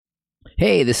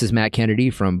Hey, this is Matt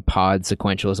Kennedy from Pod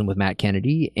Sequentialism with Matt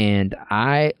Kennedy, and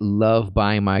I love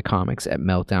buying my comics at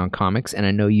Meltdown Comics, and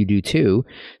I know you do too.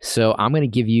 So I'm going to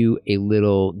give you a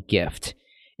little gift,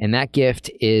 and that gift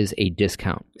is a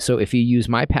discount. So if you use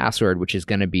my password, which is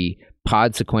going to be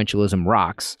Pod Sequentialism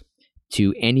Rocks,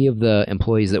 to any of the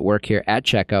employees that work here at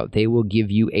checkout, they will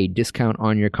give you a discount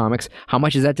on your comics. How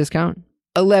much is that discount?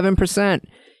 11%.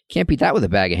 Can't beat that with a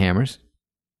bag of hammers.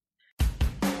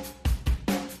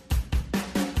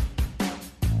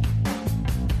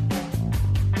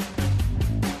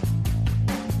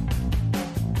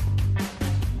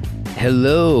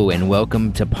 Hello and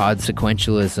welcome to Pod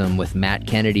Sequentialism with Matt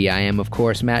Kennedy. I am, of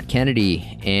course, Matt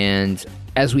Kennedy, and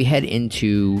as we head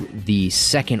into the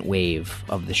second wave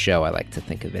of the show, I like to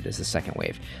think of it as the second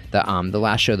wave. The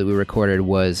last show that we recorded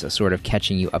was a sort of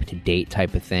catching you up to date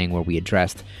type of thing where we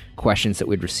addressed questions that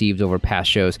we'd received over past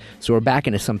shows. So we're back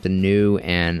into something new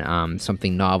and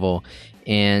something novel,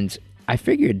 and I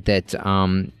figured that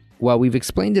while we've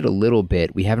explained it a little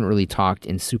bit, we haven't really talked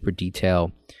in super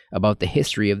detail about the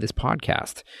history of this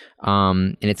podcast.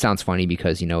 And it sounds funny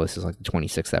because, you know, this is like the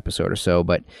 26th episode or so,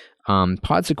 but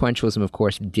Pod Sequentialism, of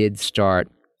course, did start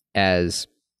as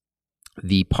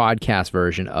the podcast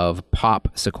version of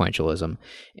Pop Sequentialism.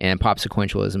 And Pop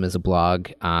Sequentialism is a blog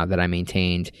that I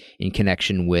maintained in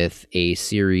connection with a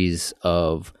series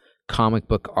of comic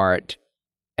book art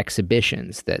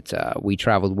exhibitions that we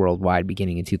traveled worldwide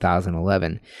beginning in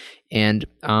 2011. And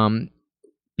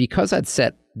because I'd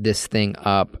set this thing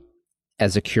up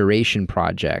as a curation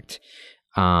project,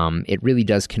 it really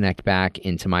does connect back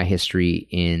into my history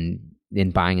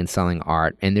in buying and selling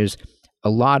art. And there's a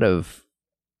lot of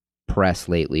press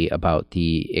lately about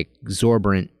the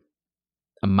exorbitant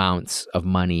amounts of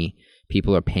money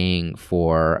people are paying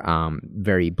for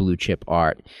very blue chip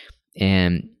art.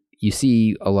 And you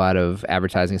see a lot of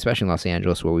advertising, especially in Los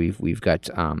Angeles, where we've got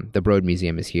the Broad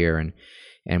Museum is here,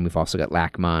 and we've also got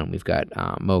LACMA, and we've got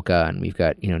MoCA, and we've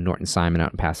got Norton Simon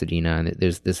out in Pasadena, and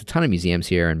there's a ton of museums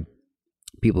here, and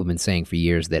people have been saying for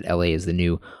years that LA is the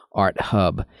new art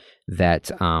hub. That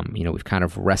we've kind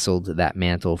of wrestled that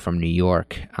mantle from New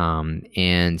York,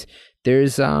 and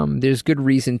there's good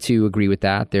reason to agree with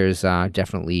that. There's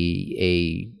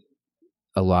definitely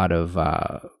a lot of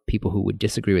people who would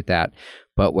disagree with that,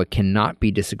 but what cannot be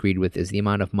disagreed with is the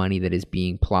amount of money that is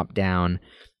being plopped down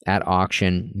at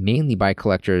auction, mainly by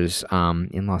collectors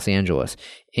in Los Angeles.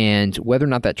 And whether or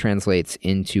not that translates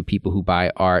into people who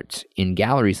buy art in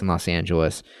galleries in Los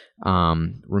Angeles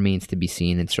remains to be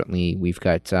seen. And certainly we've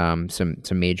got some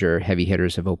major heavy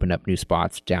hitters have opened up new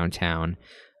spots downtown.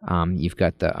 You've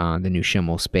got the new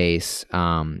Schimmel space,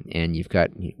 and you've got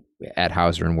at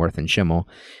Hauser and Worth and Schimmel,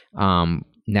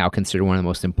 now considered one of the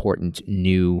most important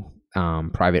new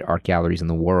private art galleries in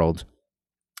the world,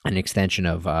 an extension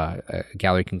of a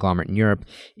gallery conglomerate in Europe,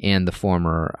 and the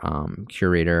former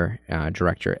curator,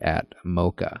 director at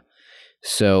MoCA.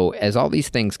 So as all these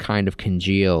things kind of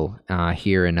congeal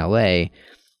here in LA,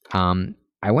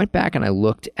 I went back and I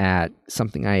looked at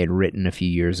something I had written a few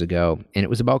years ago, and it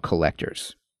was about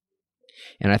collectors.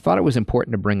 And I thought it was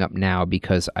important to bring up now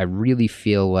because I really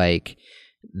feel like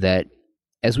that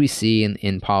as we see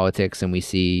in politics and we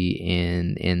see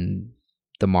in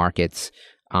the markets,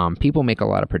 people make a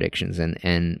lot of predictions,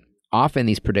 and often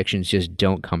these predictions just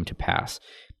don't come to pass.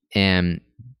 And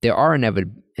there are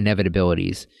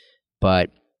inevitabilities,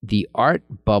 but the art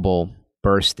bubble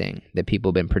bursting that people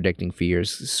have been predicting for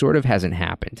years sort of hasn't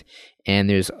happened. And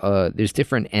there's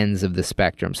different ends of the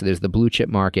spectrum. So there's the blue chip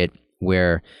market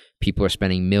where people are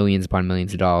spending millions upon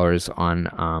millions of dollars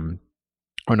on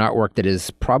artwork that is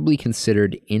probably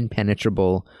considered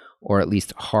impenetrable or at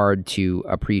least hard to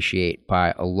appreciate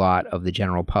by a lot of the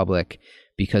general public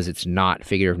because it's not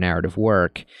figurative narrative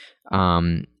work.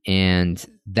 And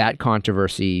that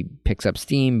controversy picks up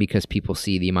steam because people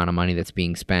see the amount of money that's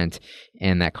being spent,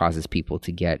 and that causes people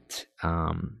to get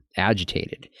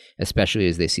agitated, especially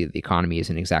as they see that the economy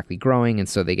isn't exactly growing, and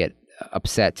so they get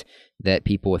upset that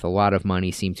people with a lot of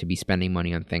money seem to be spending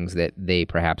money on things that they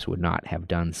perhaps would not have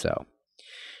done so.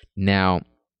 Now,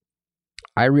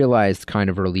 I realized kind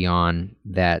of early on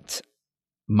that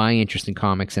my interest in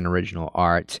comics and original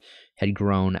art had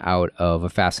grown out of a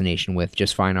fascination with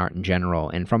just fine art in general,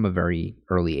 and from a very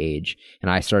early age. And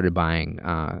I started buying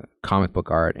comic book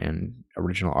art and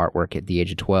original artwork at the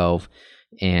age of 12,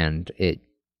 and it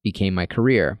became my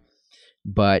career.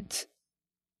 But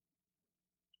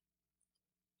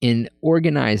in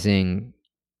organizing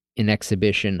an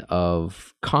exhibition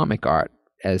of comic art,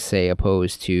 as say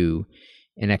opposed to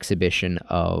an exhibition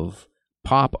of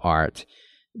pop art,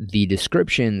 the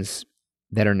descriptions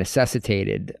that are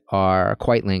necessitated are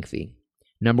quite lengthy.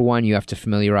 Number one, you have to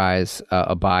familiarize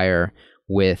a buyer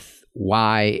with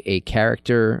why a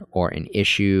character or an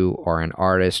issue or an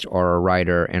artist or a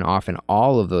writer, and often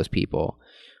all of those people,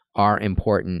 are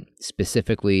important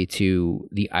specifically to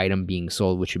the item being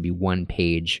sold, which would be one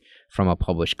page from a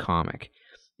published comic.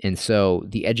 And so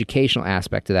the educational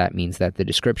aspect of that means that the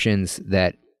descriptions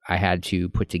that I had to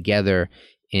put together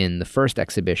in the first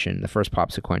exhibition, the first Pop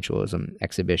Sequentialism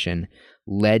exhibition,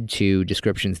 led to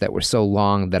descriptions that were so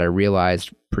long that I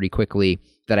realized pretty quickly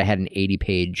that I had an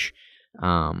 80-page,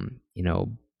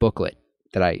 booklet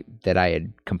that I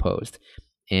had composed.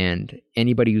 And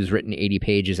anybody who's written 80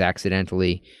 pages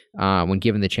accidentally, when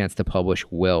given the chance to publish,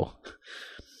 will.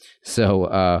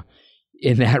 So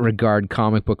in that regard,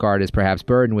 comic book art is perhaps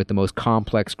burdened with the most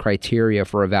complex criteria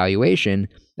for evaluation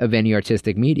of any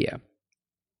artistic media.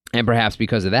 And perhaps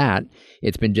because of that,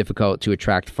 it's been difficult to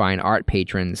attract fine art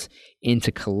patrons into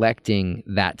collecting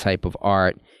that type of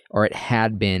art, or it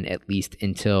had been, at least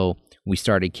until we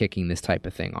started kicking this type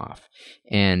of thing off.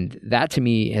 And that to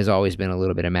me has always been a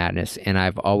little bit of madness. And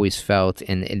I've always felt,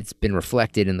 and it's been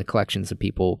reflected in the collections of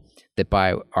people that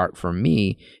buy art from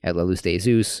me at La Luz de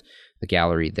Jesus, the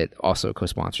gallery that also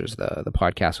co-sponsors the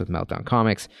podcast with Meltdown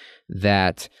Comics,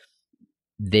 that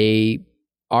they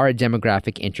are a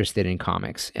demographic interested in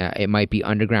comics. It might be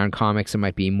underground comics. It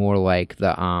might be more like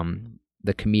the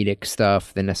comedic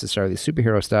stuff than necessarily the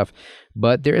superhero stuff.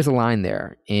 But there is a line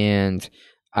there. And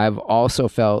I've also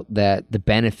felt that the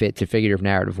benefit to figurative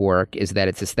narrative work is that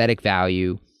its aesthetic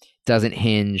value doesn't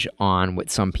hinge on what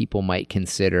some people might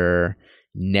consider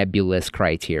nebulous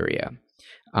criteria.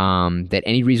 That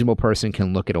any reasonable person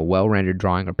can look at a well-rendered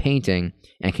drawing or painting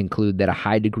and conclude that a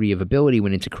high degree of ability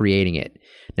went into creating it.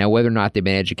 Now, whether or not they've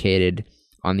been educated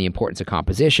on the importance of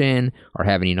composition or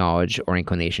have any knowledge or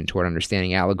inclination toward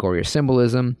understanding allegory or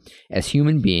symbolism, as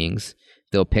human beings,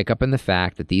 they'll pick up on the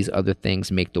fact that these other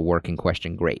things make the work in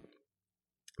question great.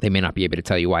 They may not be able to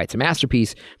tell you why it's a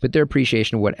masterpiece, but their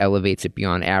appreciation of what elevates it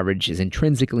beyond average is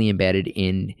intrinsically embedded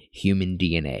in human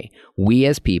DNA. We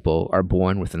as people are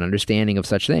born with an understanding of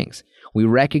such things. We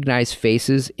recognize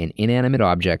faces in inanimate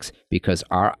objects because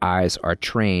our eyes are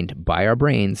trained by our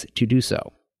brains to do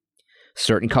so.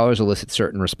 Certain colors elicit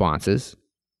certain responses.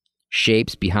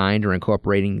 Shapes behind or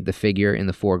incorporating the figure in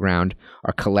the foreground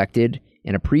are collected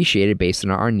and appreciated based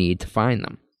on our need to find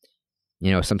them.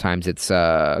 Sometimes it's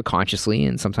consciously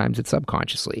and sometimes it's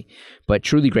subconsciously. But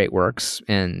truly great works,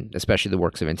 and especially the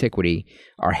works of antiquity,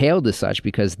 are hailed as such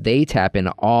because they tap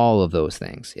into all of those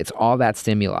things. It's all that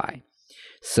stimuli.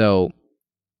 So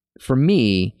for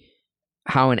me,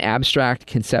 how an abstract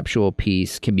conceptual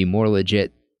piece can be more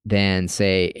legit than,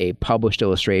 say, a published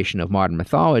illustration of modern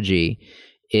mythology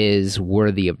is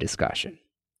worthy of discussion.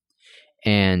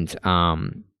 And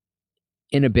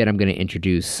in a bit, I'm going to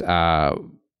introduce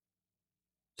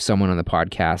someone on the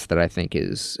podcast that I think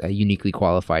is uniquely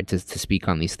qualified to speak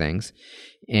on these things.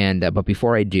 And but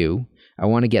before I do, I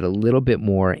want to get a little bit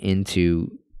more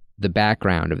into the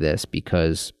background of this,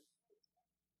 because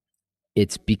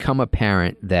it's become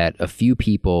apparent that a few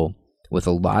people with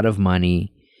a lot of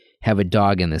money have a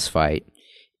dog in this fight,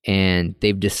 and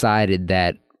they've decided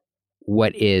that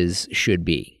what is should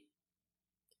be.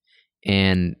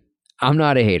 And I'm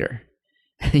not a hater.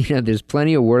 There's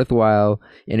plenty of worthwhile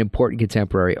and important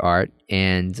contemporary art,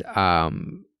 and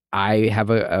I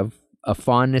have a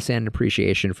fondness and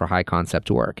appreciation for high concept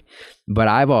work. But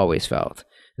I've always felt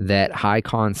that high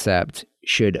concept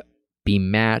should be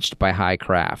matched by high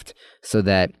craft, so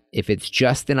that if it's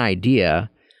just an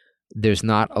idea, there's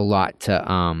not a lot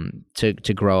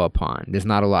to grow upon. There's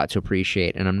not a lot to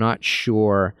appreciate, and I'm not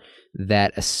sure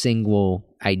that a single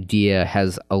idea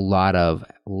has a lot of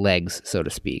legs, so to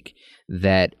speak.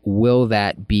 That will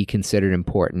that be considered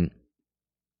important?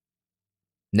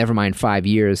 Never mind 5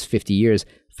 years, 50 years,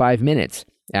 5 minutes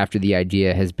after the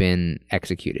idea has been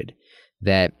executed.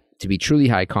 That to be truly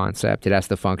high concept, it has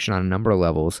to function on a number of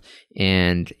levels,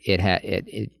 and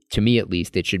it to me at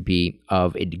least, it should be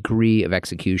of a degree of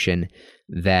execution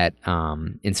that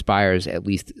inspires at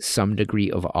least some degree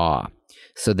of awe.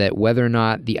 So that whether or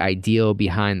not the ideal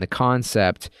behind the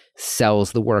concept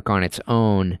sells the work on its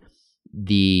own,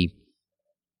 the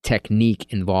technique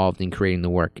involved in creating the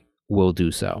work will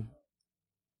do so.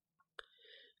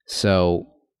 So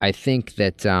I think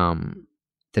that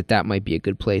that might be a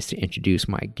good place to introduce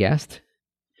my guest.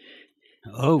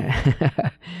 Oh.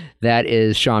 That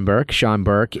is Sean Burke. Sean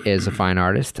Burke is a fine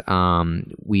artist.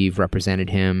 We've represented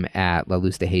him at La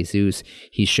Luz de Jesus.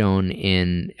 He's shown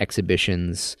in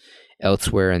exhibitions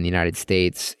elsewhere in the United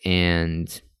States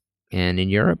and in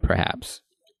Europe, perhaps.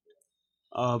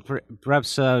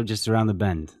 Perhaps just around the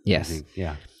bend. Yes.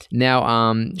 Yeah.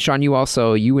 Now, Sean,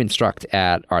 you instruct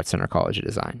at Art Center College of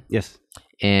Design. Yes.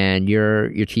 And you're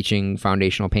teaching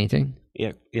foundational painting?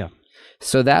 Yeah.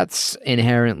 So that's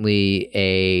inherently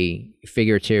a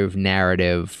figurative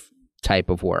narrative type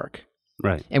of work.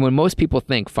 Right. And when most people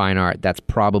think fine art, that's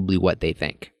probably what they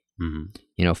think.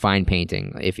 Mm-hmm. Fine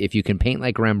painting. If you can paint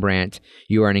like Rembrandt,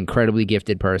 you are an incredibly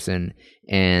gifted person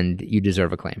and you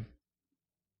deserve acclaim.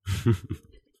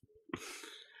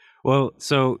 Well,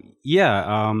 so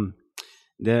yeah,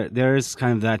 there is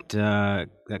kind of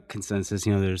that consensus.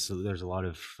 There's a lot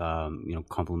of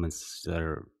compliments that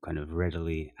are kind of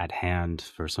readily at hand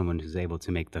for someone who's able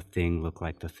to make the thing look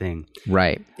like the thing.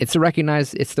 Right. It's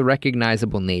the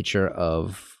recognizable nature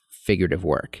of figurative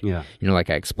work. Yeah.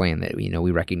 Like I explained that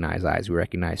we recognize eyes, we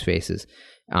recognize faces.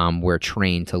 We're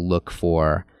trained to look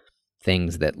for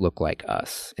things that look like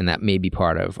us, and that may be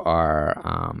part of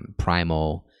our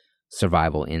primal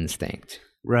survival instinct.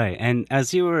 Right. And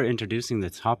as you were introducing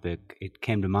the topic, it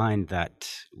came to mind that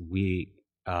we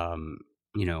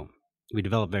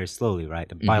develop very slowly, right?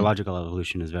 The biological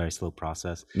evolution is a very slow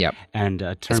process. Yep. And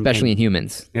a term especially in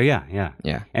humans. Yeah.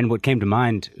 And what came to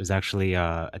mind was actually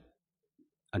a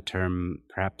term,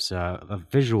 perhaps of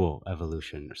visual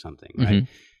evolution or something, right?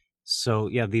 So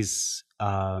yeah, these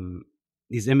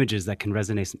images that can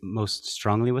resonate most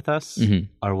strongly with us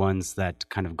are ones that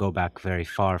kind of go back very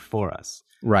far for us.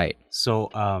 Right. So,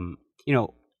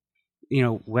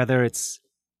 whether it's,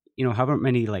 however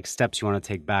many like steps you want to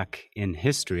take back in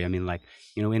history. I mean, like,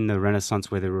 in the Renaissance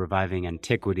where they're reviving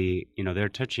antiquity, they're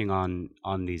touching on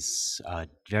these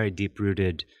very deep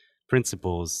rooted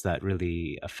principles that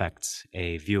really affect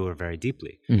a viewer very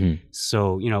deeply.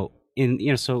 So,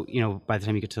 by the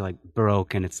time you get to like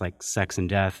Baroque and it's like sex and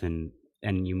death and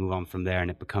you move on from there and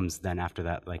it becomes then after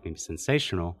that, like maybe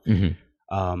sensational.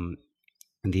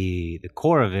 The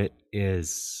core of it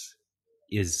is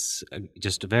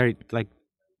just a very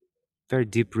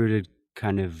deep rooted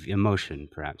kind of emotion,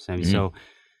 perhaps. I mean,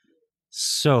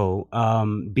 so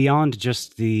beyond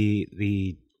just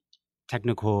the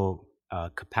technical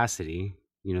capacity,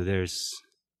 there's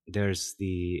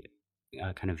the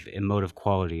kind of emotive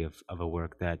quality of a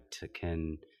work that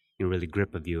can really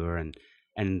grip a viewer, and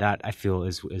that I feel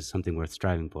is something worth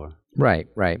striving for. Right.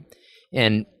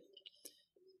 And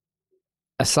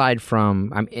aside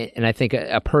from, and I think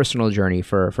a personal journey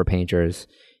for painters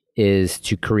is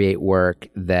to create work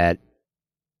that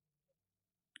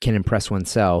can impress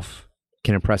oneself,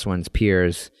 can impress one's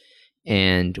peers,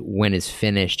 and when it's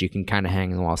finished, you can kind of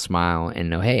hang on the wall, smile, and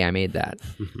know, hey, I made that.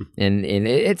 and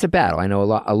it's a battle. I know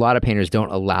a lot of painters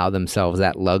don't allow themselves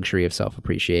that luxury of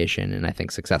self-appreciation, and I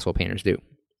think successful painters do.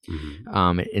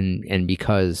 And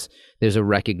because there's a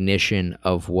recognition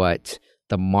of what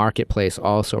the marketplace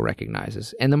also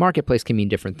recognizes. And the marketplace can mean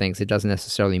different things. It doesn't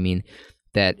necessarily mean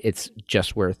that it's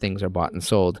just where things are bought and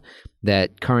sold.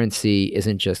 That currency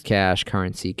isn't just cash.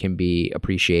 Currency can be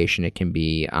appreciation. It can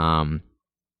be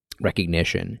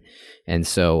recognition. And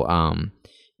so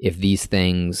if these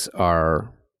things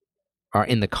are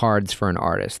in the cards for an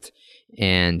artist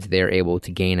and they're able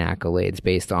to gain accolades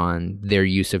based on their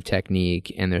use of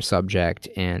technique and their subject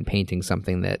and painting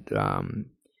something that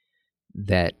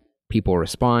that people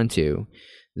respond to,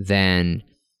 then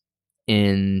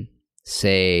in,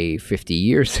 say, 50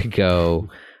 years ago,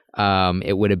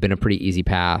 it would have been a pretty easy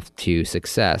path to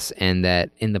success. And that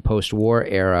in the post-war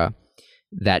era,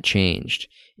 that changed.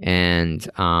 And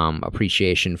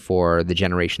appreciation for the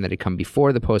generation that had come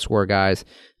before the post-war guys,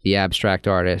 the abstract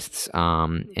artists,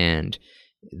 and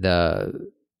the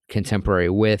contemporary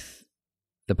with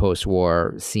the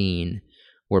post-war scene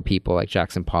were people like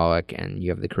Jackson Pollock, and you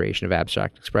have the creation of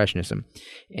abstract expressionism.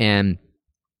 And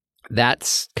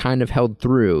that's kind of held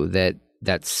through,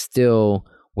 that's still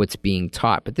what's being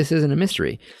taught. But this isn't a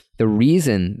mystery. The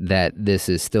reason that this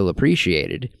is still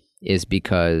appreciated is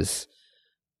because,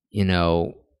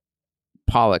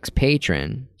 Pollock's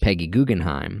patron, Peggy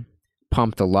Guggenheim,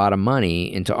 pumped a lot of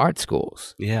money into art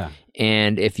schools. Yeah.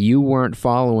 And if you weren't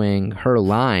following her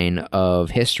line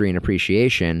of history and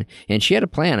appreciation, and she had a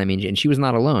plan, and she was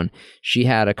not alone. She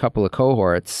had a couple of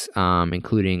cohorts,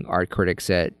 including art critics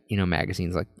at,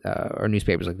 magazines like, or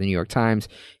newspapers like the New York Times,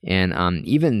 and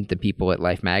even the people at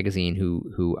Life magazine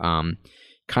who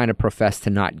kind of professed to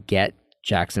not get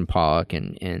Jackson Pollock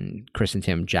and christened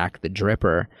him Jack the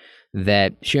Dripper,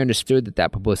 that she understood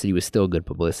that publicity was still good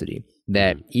publicity.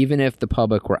 That even if the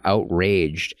public were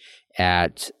outraged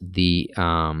at the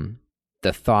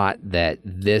thought that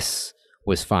this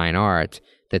was fine art,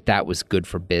 that was good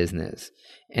for business.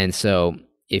 And so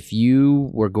if you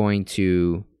were going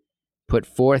to put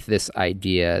forth this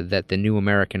idea that the new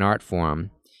American art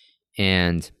form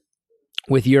and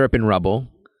with Europe in rubble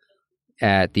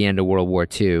at the end of World War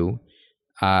II,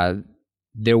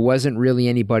 there wasn't really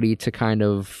anybody to kind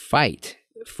of fight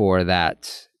for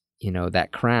that,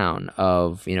 that crown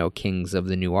of, kings of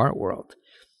the new art world.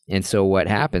 And so what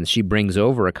happens, she brings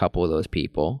over a couple of those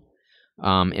people,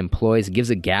 gives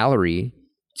a gallery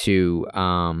to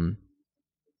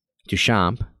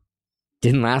Duchamp.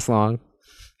 Didn't last long.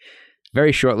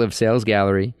 Very short-lived sales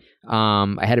gallery,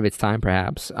 ahead of its time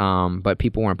perhaps, but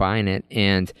people weren't buying it.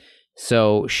 And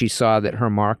so she saw that her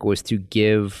mark was to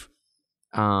give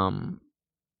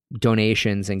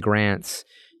donations and grants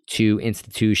to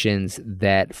institutions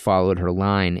that followed her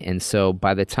line. And so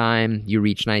by the time you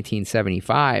reach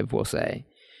 1975, we'll say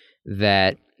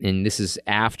that, and this is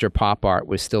after pop art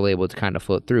was still able to kind of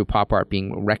float through, pop art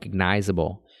being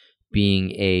recognizable,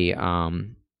 being a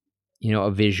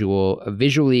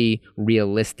visually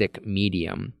realistic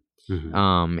medium,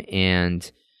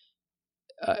 and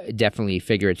definitely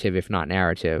figurative, if not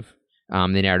narrative. The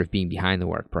narrative being behind the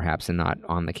work, perhaps, and not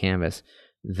on the canvas.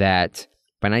 That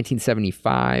by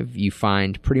 1975, you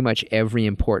find pretty much every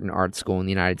important art school in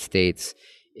the United States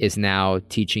is now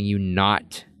teaching you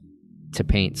not to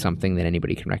paint something that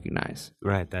anybody can recognize.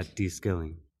 Right, that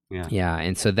de-skilling. Yeah. Yeah,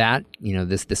 and so that,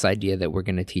 this idea that we're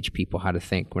going to teach people how to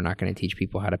think, we're not going to teach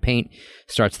people how to paint,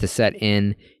 starts to set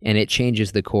in, and it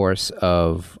changes the course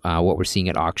of what we're seeing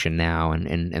at auction now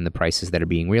and the prices that are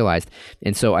being realized.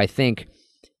 And so I think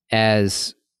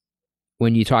as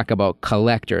when you talk about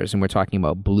collectors, and we're talking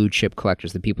about blue chip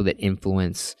collectors, the people that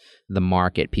influence the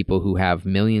market, people who have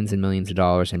millions and millions of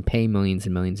dollars and pay millions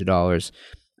and millions of dollars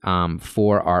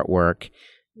for artwork,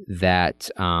 that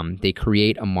they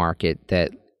create a market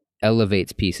that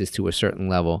elevates pieces to a certain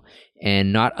level.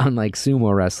 And not unlike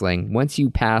sumo wrestling, once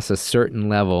you pass a certain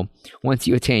level, once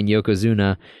you attain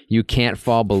Yokozuna, you can't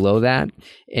fall below that.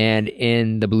 And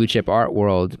in the blue chip art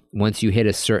world, once you hit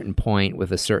a certain point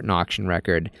with a certain auction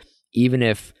record, even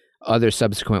if other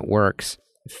subsequent works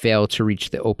fail to reach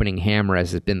the opening hammer,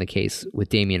 as has been the case with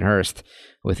Damien Hirst,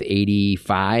 with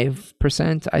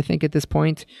 85%, I think at this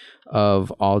point,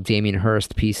 of all Damien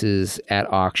Hirst pieces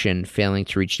at auction failing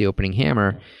to reach the opening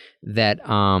hammer, that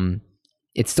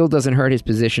it still doesn't hurt his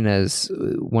position as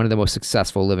one of the most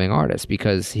successful living artists,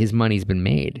 because his money's been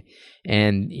made.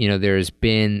 And, there's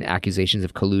been accusations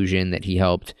of collusion, that he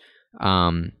helped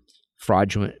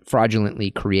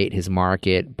fraudulently create his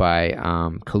market by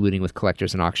colluding with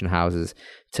collectors and auction houses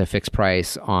to fix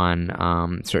price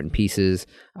on certain pieces,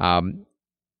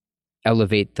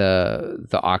 elevate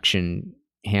the auction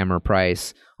hammer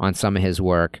price on some of his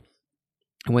work.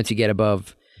 And once you get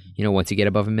above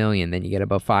 $1 million, then you get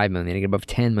above $5 million, then you get above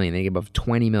 $10 million, then you get above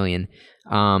 $20 million.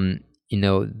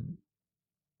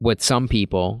 What some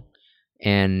people,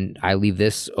 and I leave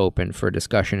this open for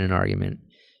discussion and argument,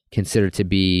 consider to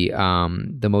be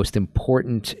the most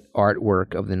important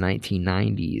artwork of the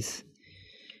 1990s.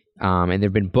 And there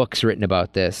have been books written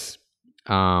about this,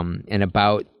 and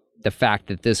about the fact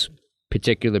that this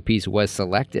particular piece was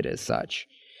selected as such,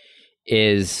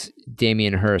 is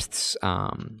Damien Hirst's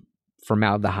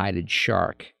Formaldehyde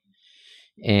Shark.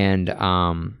 And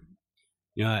I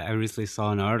recently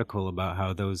saw an article about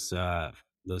how those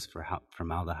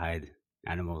formaldehyde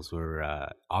animals were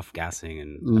off-gassing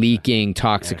and leaking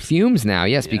toxic fumes now.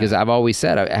 Yes, because I've always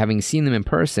said, having seen them in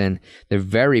person, they're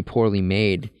very poorly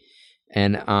made.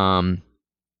 And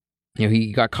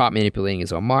he got caught manipulating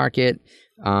his own market.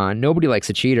 Nobody likes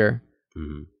a cheater.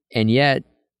 Mm-hmm. And yet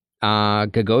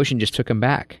Gagosian just took him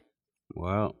back.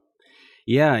 Well,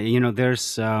 yeah,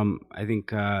 there's I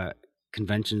think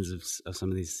conventions of some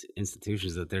of these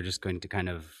institutions that they're just going to kind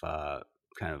of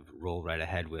roll right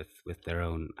ahead with their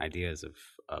own ideas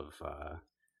of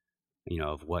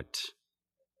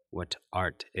what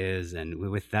art is. And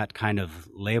with that kind of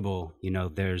label,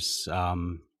 there's a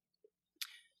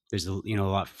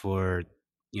lot for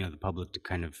the public to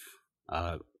kind of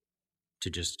to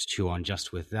just chew on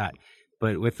just with that.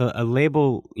 But with a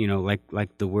label,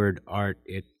 like the word art,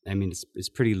 it's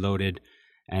pretty loaded,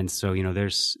 and so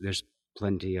there's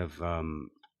plenty of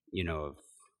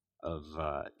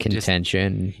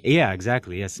contention. Yeah,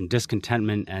 exactly. Yes, and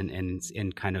discontentment,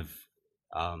 and kind of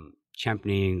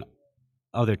championing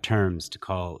other terms to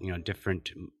call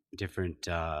different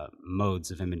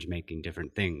modes of image making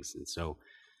different things. And so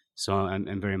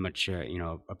I'm very much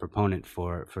a proponent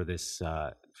for this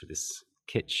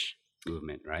kitsch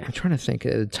movement, right? I'm trying to think.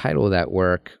 The title of that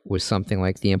work was something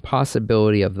like "The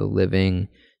Impossibility of the Living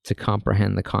to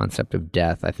Comprehend the Concept of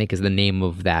Death," I think is the name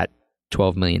of that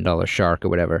 $12 million shark or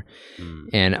whatever.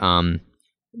 And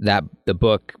the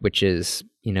book, which is,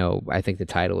 I think the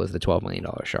title is The $12 Million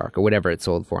Shark or whatever it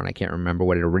sold for, and I can't remember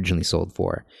what it originally sold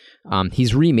for.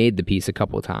 He's remade the piece a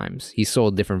couple of times. He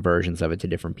sold different versions of it to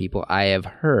different people. I have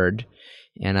heard,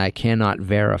 and I cannot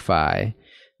verify,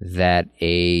 that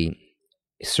a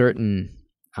certain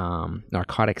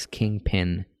narcotics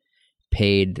kingpin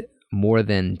paid more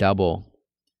than double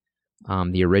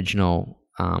the original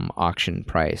auction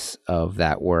price of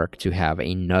that work to have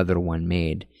another one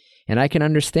made. And I can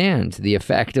understand the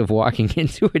effect of walking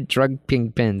into a drug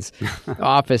kingpin's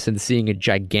office and seeing a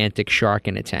gigantic shark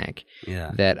in a tank.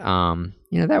 Yeah. That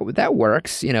that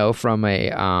works, from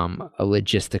a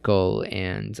logistical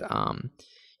and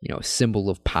symbol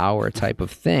of power type of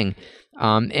thing.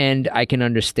 And I can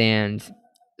understand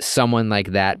someone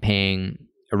like that paying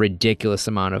a ridiculous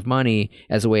amount of money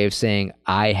as a way of saying,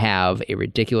 I have a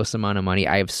ridiculous amount of money.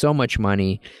 I have so much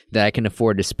money that I can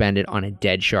afford to spend it on a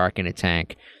dead shark in a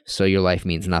tank, so your life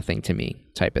means nothing to me,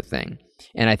 type of thing.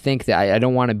 And I think that I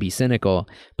don't want to be cynical,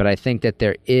 but I think that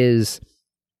there is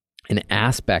an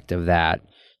aspect of that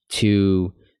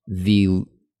to the,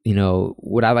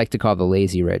 what I like to call the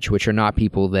lazy rich, which are not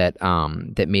people that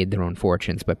that made their own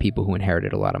fortunes, but people who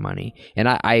inherited a lot of money. And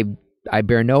I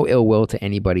bear no ill will to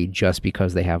anybody just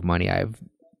because they have money. I have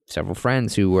several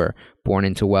friends who were born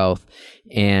into wealth,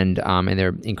 and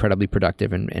they're incredibly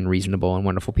productive and reasonable and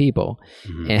wonderful people.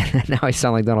 Mm-hmm. And now I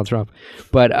sound like Donald Trump,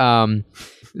 but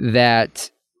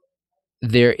that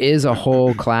there is a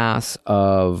whole class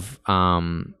of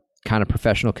kind of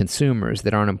professional consumers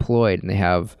that aren't employed, and they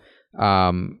have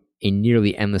a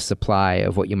nearly endless supply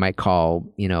of what you might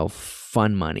call,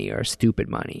 fun money or stupid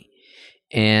money,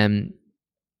 and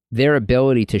their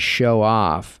ability to show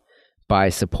off by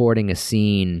supporting a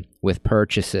scene with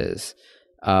purchases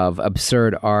of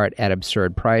absurd art at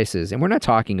absurd prices. And we're not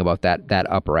talking about that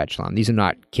upper echelon. These are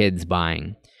not kids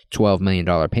buying $12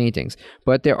 million paintings,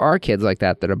 but there are kids like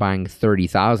that are buying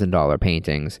 $30,000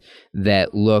 paintings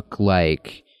that look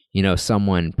like,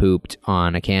 someone pooped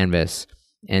on a canvas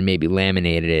and maybe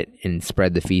laminated it and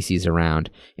spread the feces around.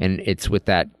 And it's with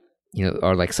that,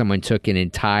 or like someone took an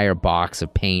entire box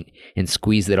of paint and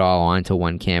squeezed it all onto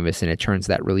one canvas, and it turns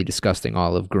that really disgusting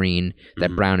olive green,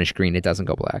 that brownish green. It doesn't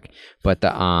go black, but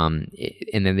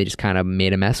and then they just kind of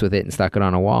made a mess with it and stuck it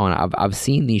on a wall. And I've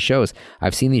seen these shows.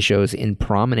 I've seen these shows in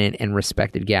prominent and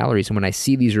respected galleries. And when I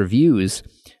see these reviews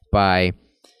by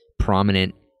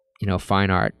prominent, fine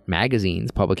art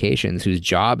magazines, publications whose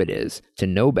job it is to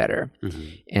know better,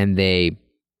 and they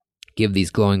give these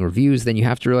glowing reviews, then you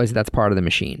have to realize that's part of the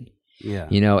machine. Yeah.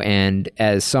 And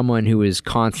as someone who is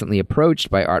constantly approached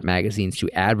by art magazines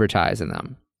to advertise in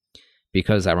them,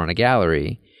 because I run a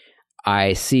gallery,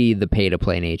 I see the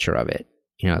pay-to-play nature of it.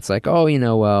 It's like,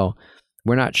 well,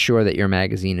 we're not sure that your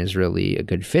magazine is really a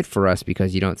good fit for us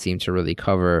because you don't seem to really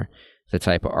cover the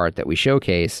type of art that we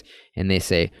showcase. And they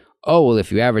say, oh, well,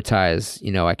 if you advertise,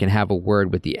 I can have a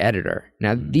word with the editor.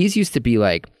 Now, these used to be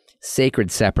like sacred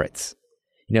separates.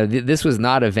 This was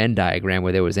not a Venn diagram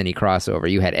where there was any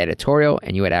crossover. You had editorial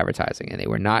and you had advertising, and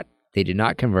they did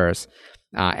not converse.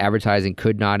 Advertising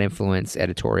could not influence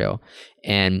editorial.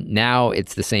 And now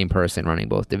it's the same person running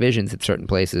both divisions at certain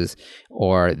places,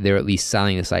 or they're at least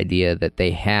selling this idea that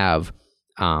they have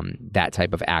that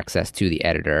type of access to the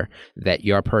editor, that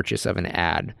your purchase of an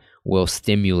ad will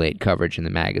stimulate coverage in the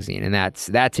magazine. And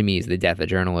that to me is the death of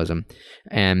journalism.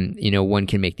 And, one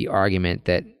can make the argument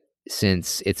that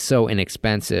since it's so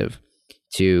inexpensive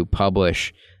to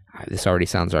publish, this already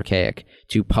sounds archaic,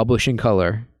 to publish in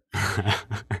color,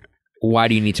 why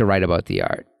do you need to write about the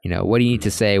art? What do you need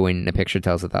to say when a picture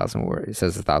tells 1,000 words? It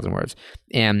says 1,000 words.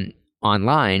 And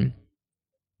online,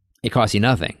 it costs you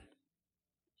nothing.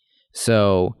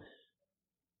 So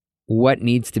what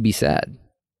needs to be said?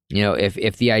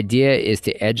 If the idea is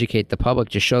to educate the public,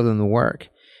 just show them the work.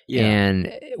 Yeah.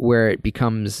 And where it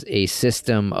becomes a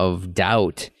system of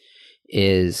doubt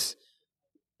is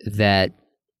that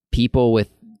people with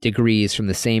degrees from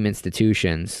the same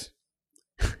institutions,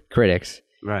 critics,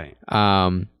 right,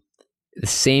 the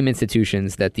same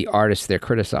institutions that the artists they're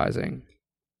criticizing.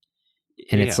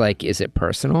 And it's like, is it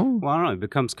personal? Well, I don't know. It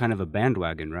becomes kind of a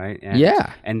bandwagon, right?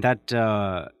 And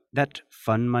that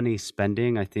fun money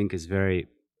spending, I think, is very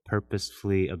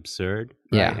purposefully absurd.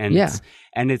 Right? And it's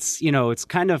it's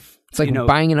kind of, it's like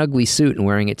buying an ugly suit and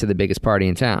wearing it to the biggest party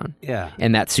in town. Yeah.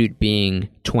 And that suit being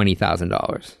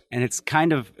 $20,000. And it's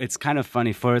kind of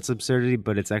funny for its absurdity,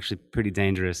 but it's actually pretty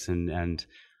dangerous and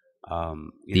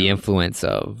the influence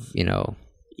of,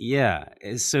 Yeah,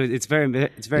 so it's very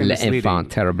misleading.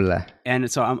 L'enfant terrible. And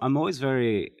so I'm always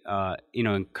very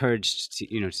encouraged to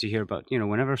to hear about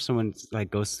whenever someone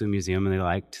like goes to a museum and they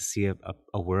like to see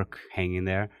a work hanging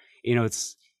there,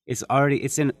 it's already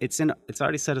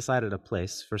already set aside at a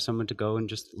place for someone to go and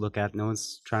just look at. No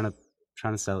one's trying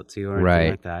to sell it to you or anything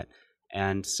like that.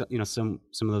 And so some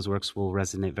of those works will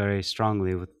resonate very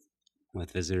strongly with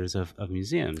visitors of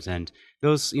museums, and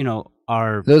those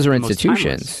are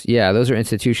institutions. Yeah, those are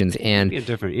institutions, and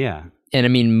different. Yeah, and I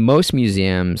mean most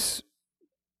museums,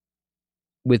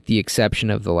 with the exception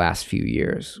of the last few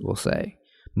years, we'll say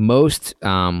most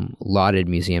lauded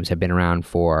museums have been around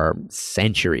for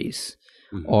centuries,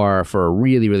 or for a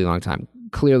really, really long time.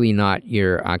 Clearly not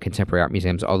your contemporary art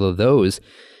museums, although those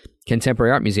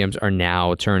contemporary art museums are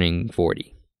now turning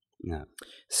 40. Yeah.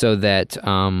 So that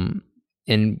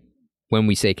and when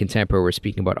we say contemporary, we're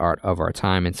speaking about art of our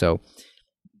time. And so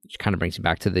it kind of brings you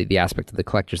back to the aspect of the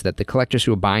collectors, that the collectors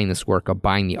who are buying this work are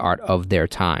buying the art of their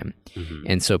time.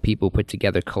 And so people put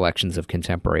together collections of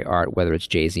contemporary art, whether it's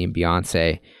Jay-Z and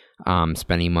Beyonce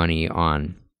spending money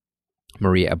on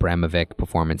Maria Abramovic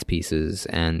performance pieces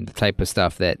and the type of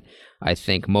stuff that I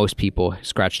think most people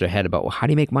scratch their head about. Well, how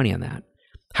do you make money on that?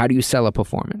 How do you sell a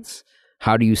performance?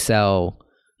 How do you sell,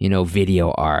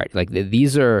 video art? Like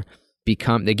these are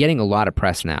they're getting a lot of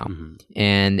press now,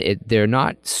 and they're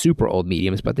not super old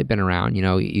mediums, but they've been around.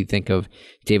 You think of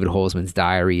David Holzman's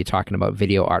Diary, you're talking about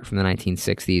video art from the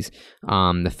 1960s,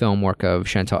 the film work of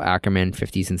Chantal Ackerman,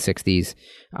 50s and 60s,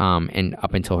 and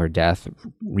up until her death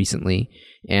recently.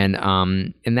 And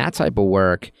that type of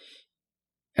work,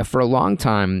 for a long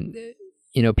time,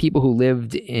 people who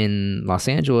lived in Los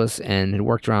Angeles and had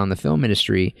worked around the film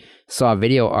industry saw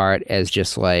video art as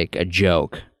just like a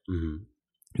joke.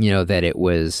 That it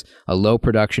was a low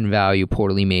production value,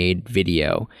 poorly made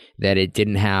video, that it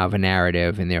didn't have a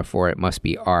narrative, and therefore it must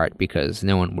be art because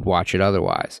no one would watch it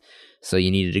otherwise. So you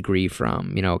need a degree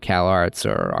from, Cal Arts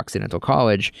or Occidental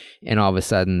College, and all of a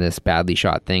sudden this badly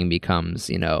shot thing becomes,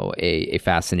 a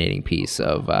fascinating piece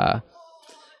of the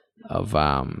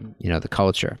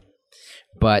culture.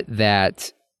 But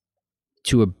that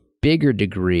to a bigger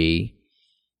degree,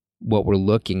 what we're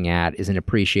looking at is an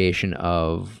appreciation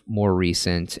of more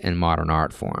recent and modern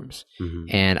art forms.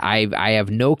 And I have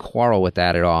no quarrel with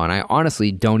that at all. And I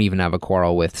honestly don't even have a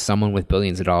quarrel with someone with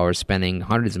billions of dollars spending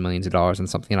hundreds of millions of dollars on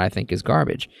something that I think is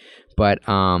garbage. But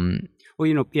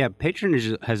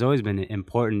patronage has always been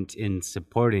important in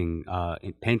supporting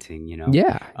in painting.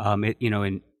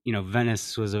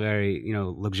 Venice was a very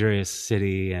luxurious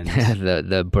city, and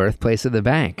the birthplace of the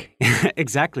bank.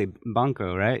 Exactly,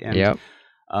 Banco, right? And, yep.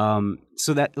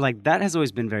 So that has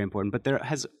always been very important, but there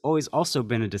has always also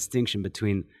been a distinction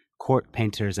between court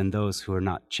painters and those who are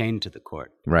not chained to the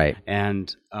court. Right.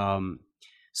 And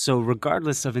so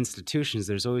regardless of institutions,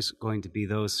 there's always going to be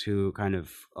those who kind of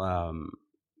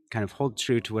hold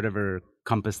true to whatever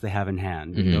compass they have in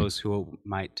hand, and those who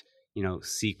might,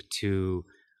 seek to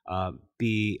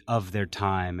be of their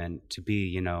time and to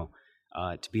be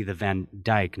the Van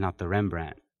Dyck, not the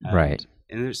Rembrandt. Right.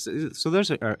 And those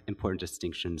are important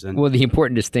distinctions. And the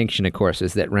important distinction, of course,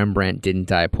 is that Rembrandt didn't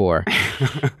die poor.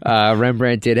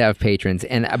 Rembrandt did have patrons,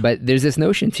 but there's this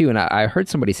notion too, and I heard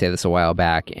somebody say this a while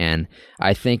back, and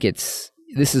I think this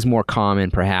is more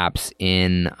common perhaps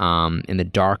in the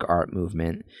dark art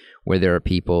movement, where there are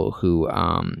people who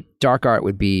dark art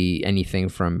would be anything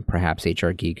from perhaps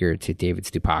H.R. Giger to David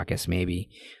Stupakis, maybe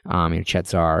Chet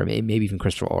Zar, maybe even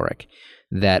Christopher Ulrich.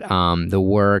 That the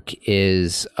work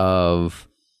is of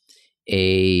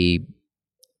a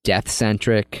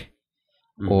death-centric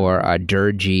or a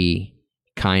dirgy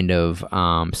kind of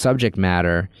subject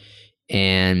matter,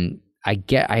 and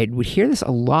I would hear this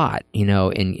a lot,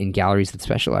 in galleries that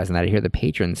specialize in that. I hear the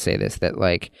patrons say this, that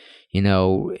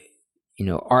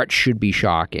art should be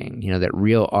shocking, that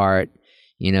real art,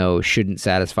 shouldn't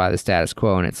satisfy the status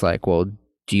quo, and it's like, well,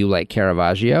 do you like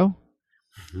Caravaggio?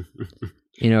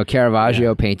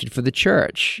 Caravaggio painted for the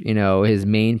church. His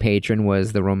main patron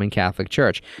was the Roman Catholic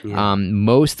Church. Yeah.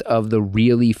 Most of the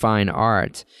really fine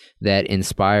art that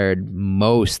inspired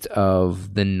most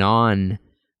of the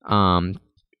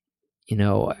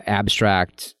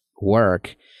abstract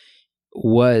work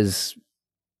was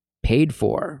paid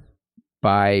for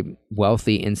by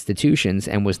wealthy institutions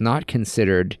and was not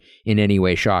considered in any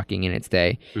way shocking in its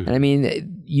day. And I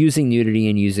mean, using nudity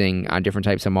and using different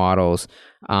types of models,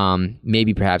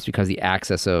 maybe perhaps because the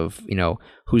access of,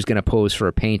 who's going to pose for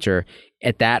a painter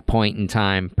at that point in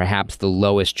time, perhaps the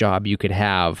lowest job you could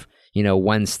have,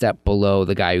 one step below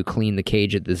the guy who cleaned the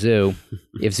cage at the zoo,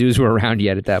 if zoos were around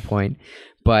yet at that point.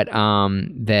 But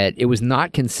that it was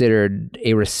not considered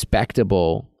a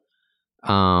respectable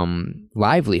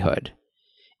livelihood.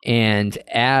 And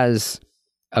as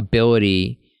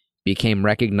ability became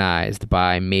recognized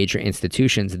by major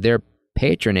institutions, their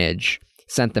patronage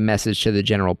sent the message to the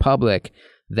general public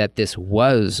that this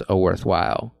was a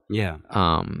worthwhile. Yeah.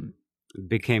 It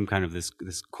became kind of this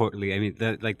courtly. I mean,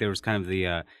 like there was kind of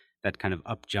the that kind of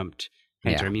up-jumped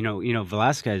painter. Yeah. You know,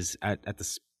 Velázquez at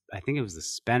the, I think it was the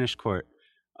Spanish court.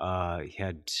 He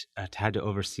had to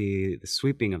oversee the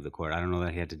sweeping of the court. I don't know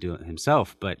that he had to do it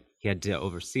himself, but he had to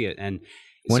oversee it. And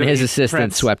when his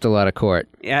assistant swept a lot of court.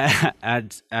 Yeah,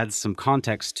 adds some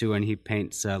context to when he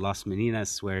paints Las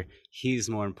Meninas, where he's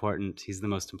more important. He's the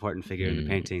most important figure in the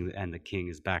painting, and the king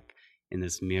is back in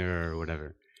this mirror or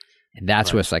whatever. And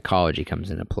that's where psychology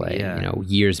comes into play. Yeah. You know,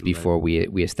 years before we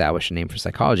established a name for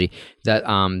psychology, that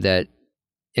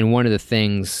and one of the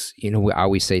things, you know, we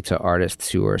always say to artists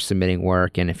who are submitting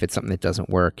work, and if it's something that doesn't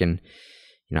work, and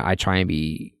you know, I try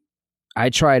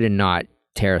to not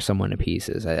tear someone to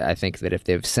pieces. I think that if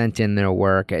they've sent in their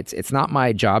work, it's not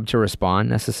my job to respond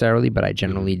necessarily, but I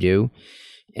generally do,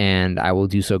 and I will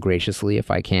do so graciously if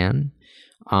I can.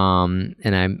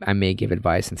 And I may give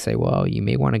advice and say, well, you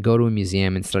may want to go to a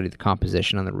museum and study the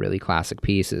composition on the really classic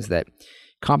pieces. That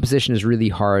composition is really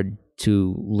hard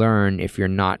to learn if you're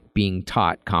not being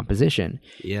taught composition.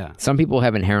 Yeah. Some people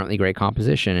have inherently great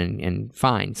composition and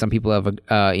fine. Some people have,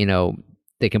 you know,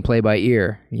 they can play by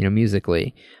ear, you know,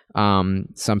 musically.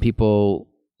 Some people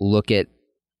look at,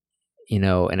 you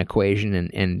know, an equation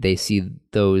and they see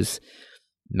those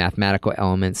mathematical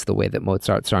elements the way that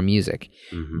Mozart saw music.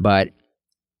 Mm-hmm. But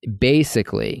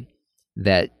basically,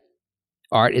 that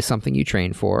art is something you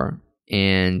train for.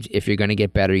 And if you're going to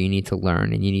get better, you need to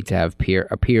learn, and you need to have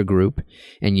a peer group,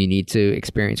 and you need to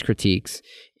experience critiques.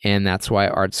 And that's why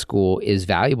art school is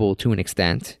valuable to an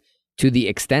extent. To the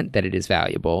extent that it is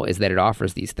valuable is that it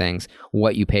offers these things.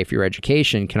 What you pay for your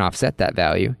education can offset that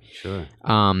value. Sure.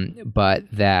 But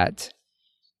that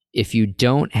if you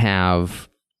don't have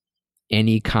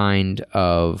any kind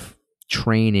of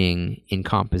training in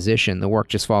composition, the work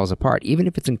just falls apart, even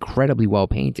if it's incredibly well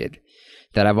painted.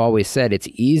 That I've always said, it's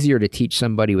easier to teach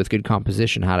somebody with good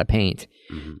composition how to paint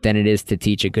than it is to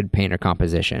teach a good painter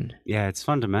composition. Yeah, it's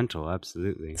fundamental,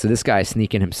 absolutely. So this guy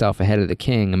sneaking himself ahead of the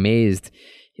king, amazed,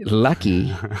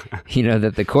 lucky, you know,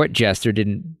 that the court jester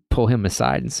didn't pull him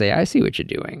aside and say, I see what you're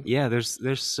doing. Yeah,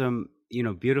 there's some, you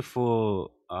know,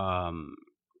 beautiful,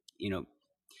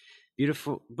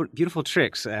 beautiful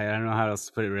tricks. I don't know how else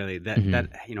to put it really, that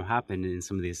you know, happen in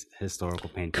some of these historical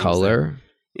paintings. Color.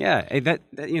 That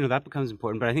you know, that becomes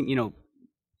important, but I think, you know,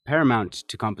 paramount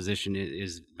to composition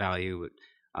is value.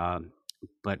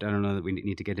 But I don't know that we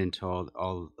need to get into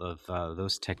all of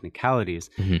those technicalities.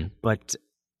 But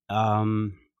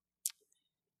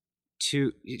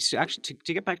to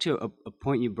get back to a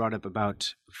point you brought up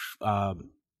about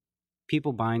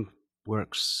people buying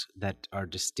works that are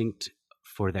distinct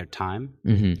for their time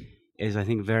is, I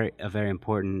think, a very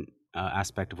important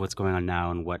aspect of what's going on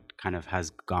now and what kind of has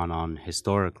gone on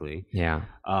historically. Yeah.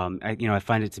 I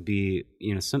find it to be,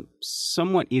 you know,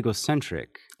 somewhat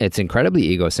egocentric. It's incredibly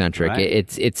egocentric. Right?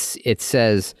 It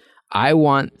says, I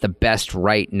want the best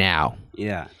right now.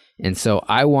 Yeah. And so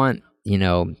I want, you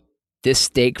know, this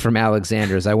steak from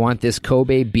Alexander's. I want this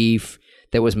Kobe beef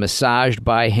that was massaged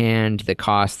by hand that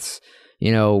costs,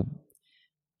 you know,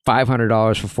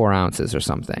 $500 for 4 ounces or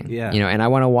something. Yeah. You know, and I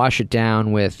want to wash it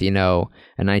down with, you know,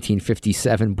 a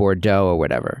 1957 Bordeaux or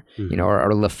whatever, you know,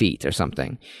 or Lafite or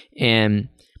something. And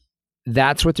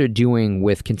that's what they're doing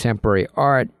with contemporary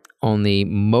art, only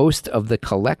most of the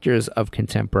collectors of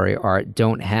contemporary art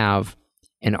don't have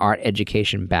an art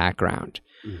education background.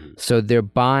 So they're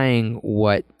buying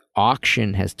what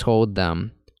auction has told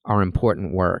them are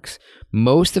important works.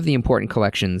 Most of the important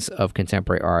collections of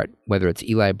contemporary art, whether it's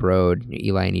Eli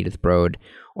and Edith Broad,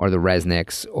 or the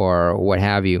Resnicks, or what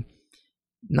have you,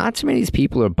 not too many of these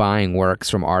people are buying works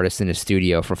from artists in a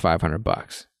studio for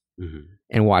 $500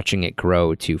 and watching it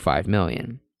grow to $5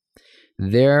 million.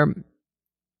 They're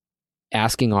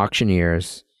asking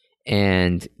auctioneers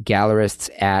and gallerists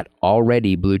at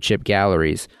already blue chip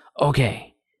galleries, okay,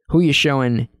 who are you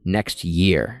showing next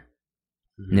year?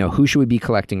 You know, who should we be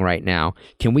collecting right now?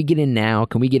 Can we get in now?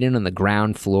 Can we get in on the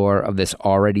ground floor of this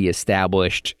already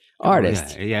established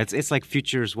artist? Oh, yeah, it's like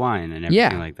Futures Wine and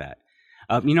everything like that.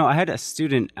 You know, I had a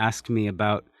student ask me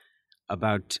about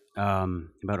Audrey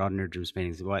Nerdrum's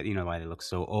paintings, why they look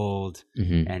so old,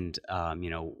 and you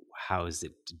know, how is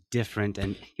it different?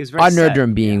 And he was very Audrey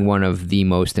Nerdrum being one of the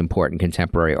most important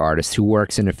contemporary artists who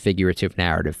works in a figurative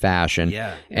narrative fashion,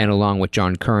 and along with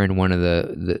John Curran, one of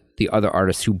the other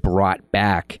artists who brought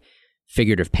back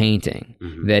figurative painting,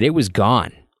 that it was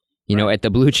gone. You know, at the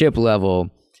blue chip level,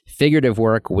 figurative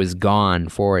work was gone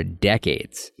for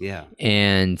decades. Yeah.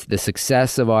 And the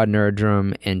success of Odd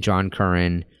Nerdrum and John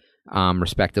Curran,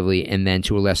 respectively, and then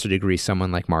to a lesser degree,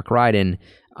 someone like Mark Ryden,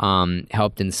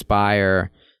 helped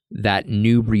inspire that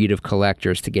new breed of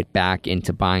collectors to get back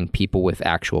into buying people with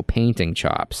actual painting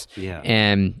chops. Yeah.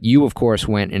 And you, of course,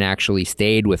 went and actually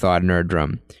stayed with Odd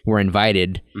Nerdrum, were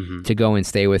invited to go and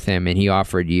stay with him, and he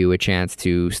offered you a chance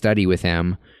to study with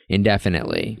him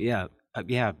indefinitely. Yeah.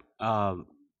 Yeah,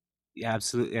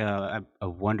 absolutely. A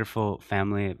wonderful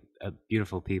family,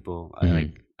 beautiful people,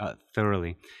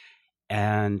 thoroughly.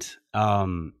 And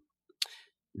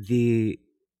the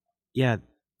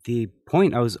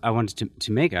point I wanted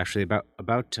to make actually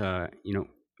about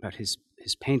his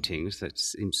paintings that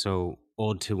seem so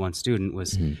old to one student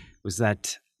was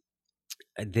that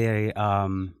they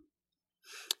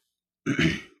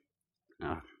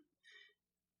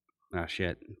oh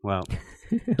shit. Well,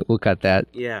 we'll cut that.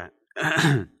 Yeah.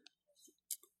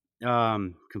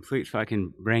 Complete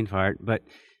fucking brain fart. But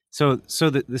so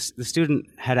the student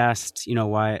had asked,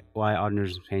 why Odd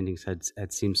Nerdrum's paintings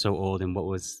had seemed so old and what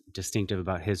was distinctive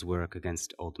about his work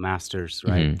against old masters,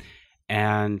 right?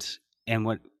 And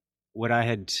what I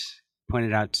had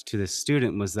pointed out to the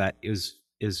student was that it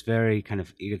was very kind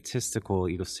of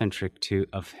egocentric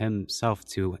of himself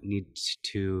to need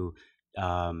to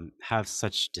have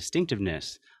such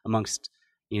distinctiveness amongst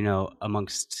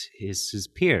his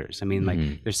peers. I mean,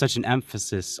 like there's such an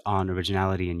emphasis on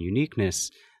originality and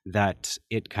uniqueness that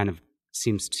it kind of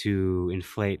seems to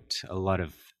inflate a lot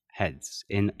of heads.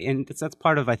 And that's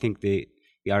part of, I think, the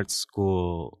art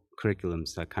school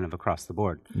curriculums kind of across the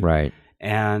board. Right.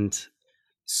 And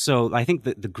so I think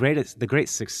that the great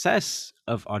success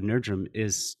of Odd Nerdrum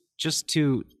is just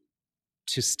to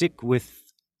stick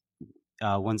with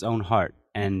one's own heart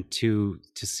and to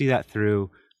see that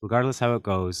through, regardless how it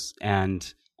goes,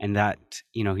 and that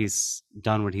he's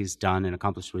done what he's done and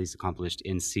accomplished what he's accomplished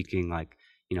in seeking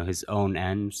his own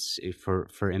ends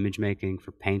for image making,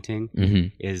 for painting,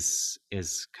 is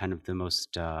kind of the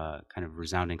most kind of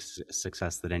resounding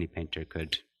success that any painter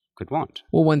could want.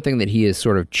 Well, one thing that he has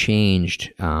sort of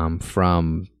changed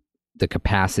from the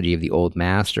capacity of the old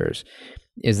masters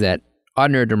is that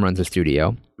Odd Nerdrum runs a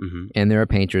studio, and there are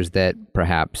painters that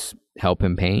perhaps help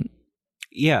him paint.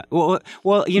 Yeah, well,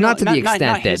 not to the extent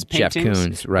not that Jeff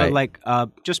Koons, right?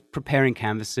 But just preparing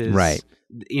canvases, right?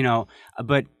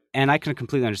 And I can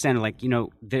completely understand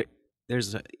it.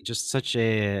 There's just such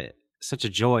a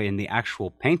joy in the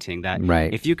actual painting that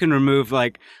if you can remove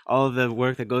all of the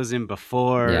work that goes in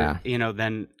before,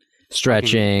 then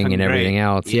stretching and everything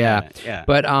else, yeah.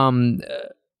 But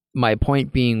my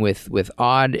point being with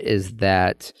Odd is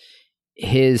that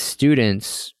his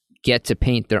students get to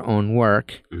paint their own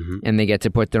work and they get to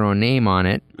put their own name on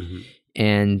it,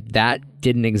 and that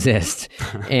didn't exist.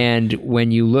 And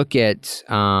when you look at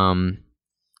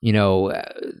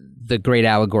the great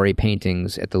allegory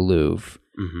paintings at the Louvre,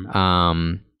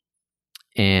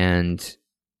 and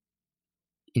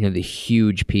the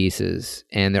huge pieces,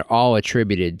 and they're all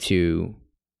attributed to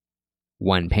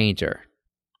one painter,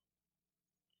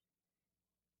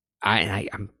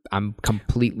 I'm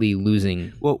completely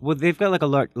losing. Well, they've got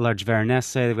a large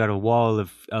Veronese. They've got a wall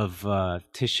of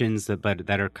Titians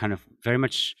that are kind of very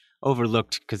much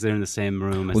overlooked because they're in the same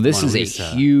room as this is a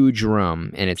huge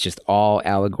room, and it's just all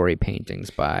allegory paintings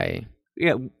by.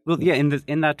 Yeah, well, yeah.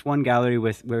 In that one gallery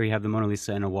where you have the Mona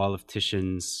Lisa and a wall of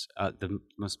Titians, the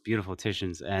most beautiful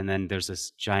Titians, and then there's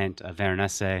this giant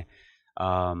Veronese,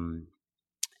 and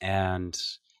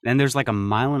then there's a 1.5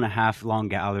 mile long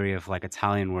gallery of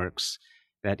Italian works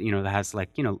that that has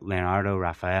Leonardo,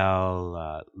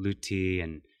 Raphael, Luti,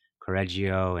 and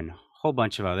Correggio, and a whole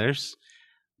bunch of others.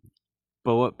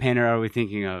 But what painter are we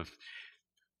thinking of?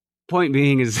 Point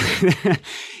being is,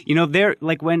 there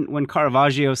when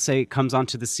Caravaggio comes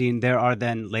onto the scene, there are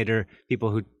then later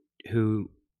people who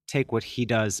take what he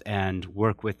does and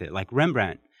work with it. Like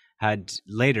Rembrandt had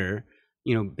later,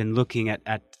 been looking at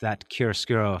that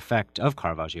chiaroscuro effect of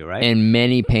Caravaggio, right? And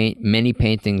many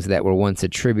paintings that were once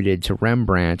attributed to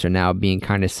Rembrandt are now being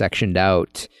kind of sectioned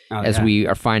out as we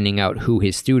are finding out who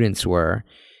his students were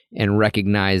and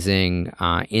recognizing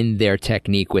in their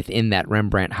technique within that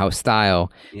Rembrandt house style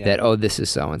that, this is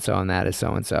so-and-so and that is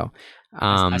so-and-so.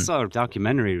 I saw a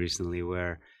documentary recently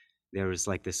where there was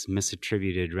this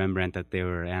misattributed Rembrandt that they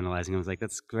were analyzing. I was like,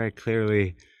 that's very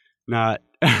clearly not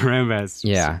Rembrandt's.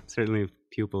 Certainly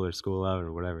pupil or school out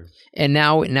or whatever. And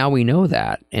now we know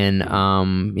that. And,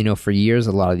 for years,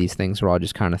 a lot of these things were all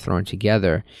just kind of thrown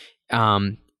together.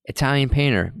 Italian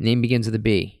painter, name begins with a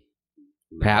B.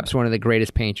 Perhaps one of the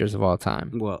greatest painters of all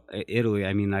time. Well, Italy,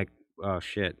 I mean, oh,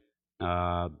 shit.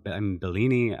 I mean,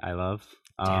 Bellini, I love.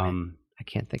 Damn it. I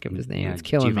can't think of his name. Yeah, It's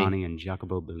killing Giovanni me. and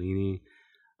Jacopo Bellini.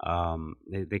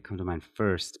 They come to mind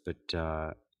first, but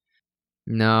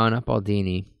No, not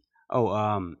Baldini.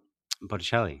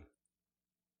 Botticelli.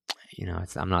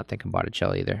 I'm not thinking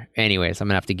Botticelli either. Anyways, I'm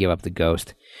gonna have to give up the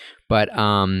ghost. But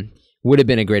would have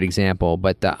been a great example.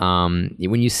 But the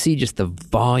when you see just the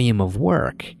volume of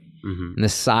work and the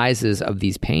sizes of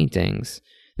these paintings,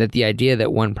 that the idea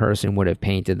that one person would have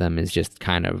painted them is just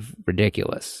kind of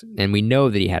ridiculous. And we know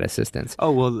that he had assistants.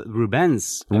 Oh, well,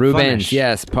 Rubens. Rubens,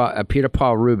 yes. Peter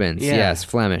Paul Rubens, yes,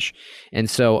 Flemish. And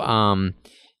so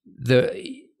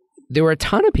there were a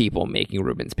ton of people making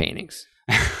Rubens paintings.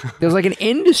 There was like an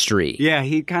industry. Yeah,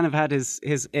 he kind of had his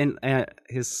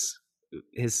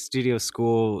studio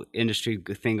school industry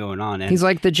thing going on. And he's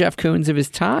like the Jeff Koons of his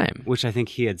time. Which I think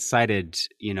he had cited,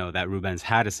 that Rubens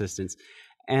had assistants.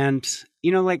 And,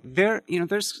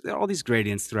 there's all these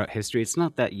gradients throughout history. It's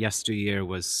not that yesteryear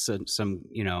was some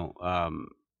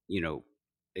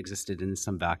existed in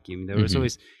some vacuum. There was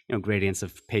always, gradients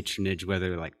of patronage,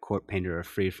 whether like court painter are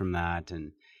free from that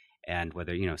and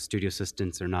whether, studio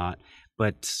assistants or not.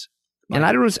 But and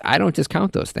I don't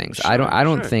discount those things. Sure,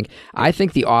 I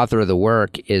think the author of the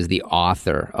work is the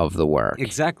author of the work.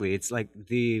 Exactly. It's like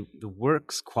the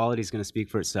work's quality is going to speak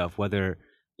for itself, whether,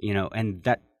 and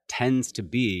that tends to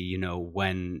be,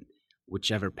 when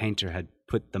whichever painter had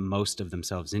put the most of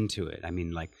themselves into it. I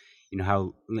mean, like,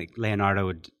 how like Leonardo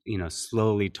would,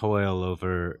 slowly toil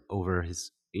over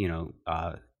his,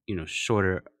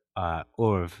 shorter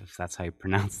oeuvre, if that's how you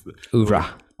pronounce the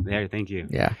oeuvre. There, thank you.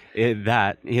 Yeah,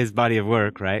 that his body of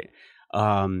work, right?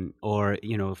 Or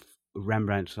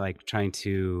Rembrandt, like trying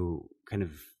to kind of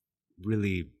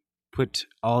really put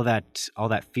all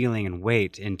that feeling and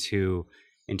weight into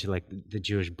like the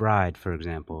Jewish Bride, for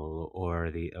example, or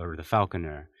the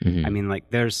Falconer. I mean, like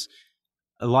there's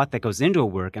a lot that goes into a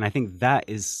work, and I think that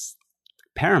is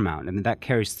paramount, and that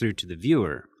carries through to the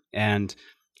viewer. And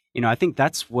I think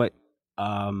that's what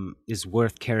is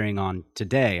worth carrying on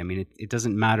today. I mean, it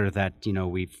doesn't matter that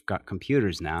we've got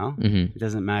computers now. It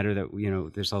doesn't matter that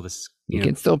there's all this. You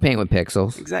can still paint with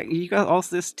pixels. Exactly, you got all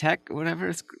this tech,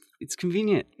 whatever. It's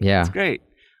convenient. Yeah, it's great.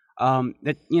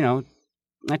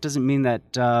 That doesn't mean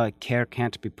that care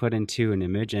can't be put into an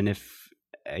image, and if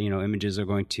images are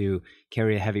going to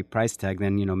carry a heavy price tag,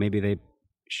 then maybe they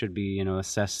should be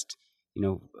assessed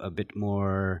a bit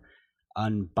more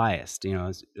unbiased,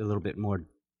 a little bit more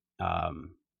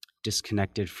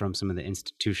disconnected from some of the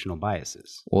institutional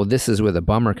biases. Well, this is where the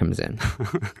bummer comes in.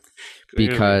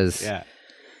 Because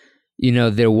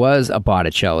there was a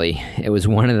Botticelli. It was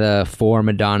one of the 4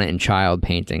 Madonna and Child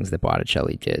paintings that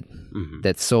Botticelli did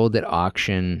that sold at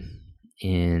auction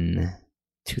in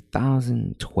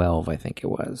 2012, I think it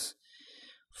was,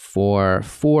 for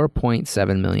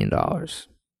 $4.7 million.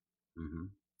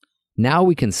 Now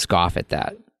we can scoff at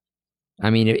that. I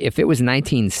mean, if it was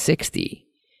 1960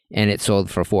 and it sold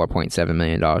for $4.7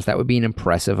 million, that would be an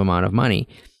impressive amount of money.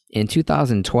 In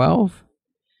 2012,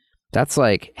 that's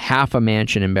like half a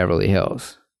mansion in Beverly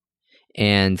Hills.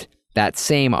 And that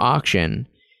same auction,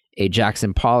 a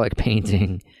Jackson Pollock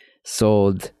painting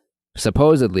sold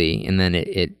supposedly, and then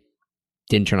it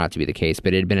didn't turn out to be the case,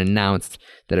 but it had been announced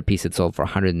that a piece had sold for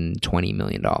 $120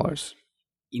 million.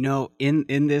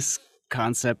 In this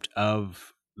concept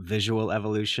of visual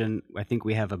evolution, I think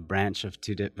we have a branch of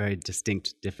two very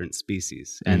distinct different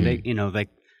species. And they,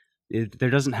 there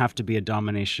doesn't have to be a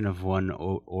domination of one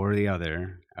or the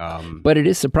other. But it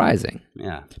is surprising.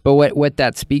 Yeah. But what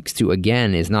that speaks to,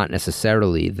 again, is not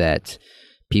necessarily that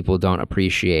people don't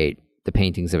appreciate the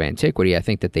paintings of antiquity. I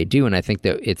think that they do, and I think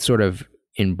that it's sort of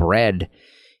inbred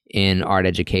in art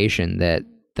education that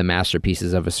the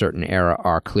masterpieces of a certain era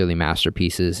are clearly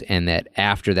masterpieces, and that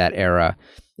after that era,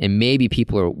 and maybe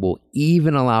people will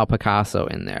even allow Picasso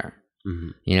in there,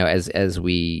 as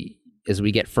we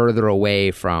get further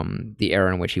away from the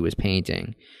era in which he was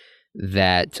painting,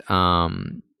 that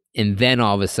and then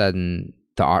all of a sudden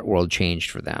the art world changed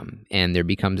for them, and there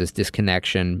becomes this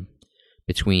disconnection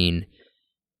between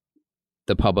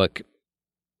the public,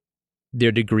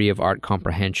 their degree of art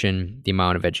comprehension, the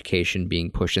amount of education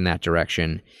being pushed in that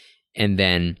direction, and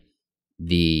then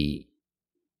the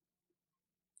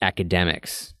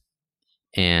academics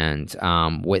and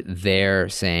what they're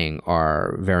saying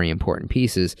are very important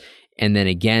pieces. And then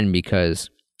again, because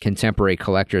contemporary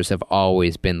collectors have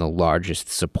always been the largest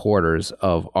supporters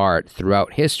of art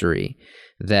throughout history,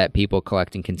 that people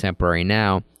collecting contemporary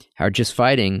now are just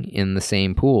fighting in the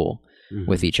same pool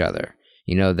with each other.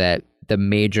 That the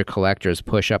major collectors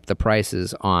push up the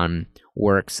prices on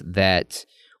works that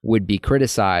would be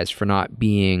criticized for not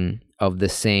being of the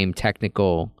same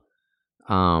technical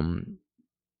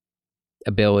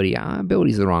ability.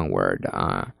 Ability is the wrong word.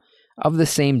 Of the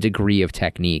same degree of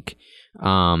technique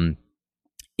in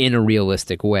a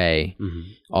realistic way.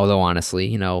 Although honestly,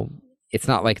 you know, it's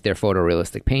not like they're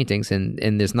photorealistic paintings, and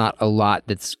there's not a lot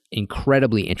that's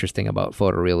incredibly interesting about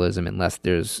photorealism unless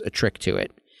there's a trick to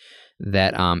it.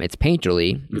 That it's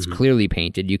painterly, it's clearly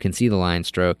painted, you can see the line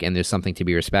stroke, and there's something to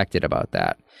be respected about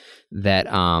that.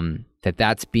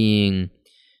 That's being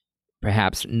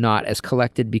perhaps not as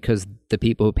collected because the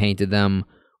people who painted them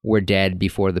were dead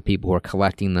before the people who are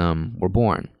collecting them were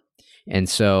born. And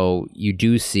so you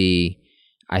do see,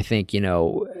 I think, you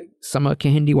know, some of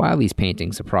Kehinde Wiley's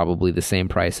paintings are probably the same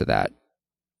price of that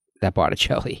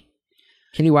Botticelli.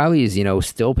 Kehinde Wiley is, you know,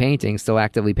 still painting, still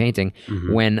actively painting.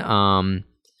 When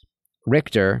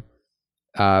Richter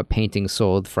painting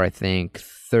sold for, I think,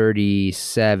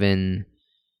 $37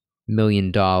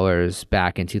 million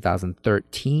back in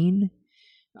 2013,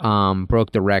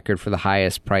 broke the record for the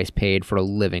highest price paid for a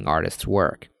living artist's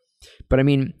work. But I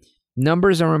mean,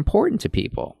 numbers are important to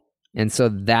people. And so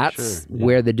that's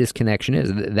where the disconnection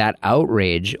is. That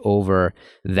outrage over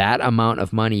that amount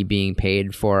of money being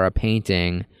paid for a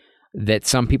painting that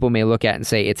some people may look at and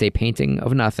say it's a painting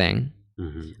of nothing.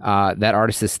 That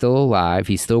artist is still alive.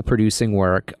 He's still producing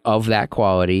work of that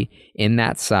quality in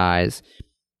that size.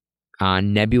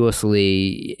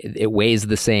 Nebulously, it weighs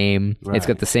the same. Right. It's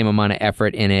got the same amount of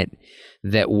effort in it.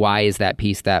 That why is that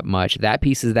piece that much? That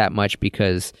piece is that much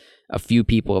because a few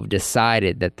people have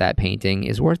decided that painting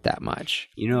is worth that much.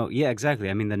 You know, yeah, exactly.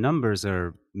 I mean, the numbers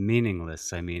are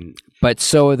meaningless. I mean, but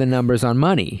so are the numbers on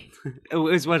money.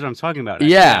 Is what I'm talking about.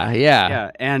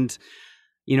 Yeah. And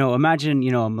you know, imagine,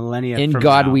 you know, a millennia in from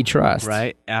God now, we trust.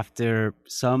 Right after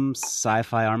some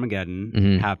sci-fi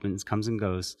Armageddon happens, comes and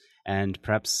goes, and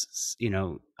perhaps, you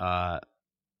know,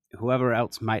 whoever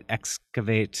else might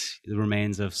excavate the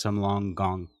remains of some long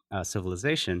gone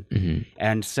civilization,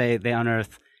 and say they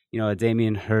unearth, you know, a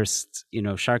Damien Hirst, you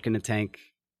know, shark in a tank.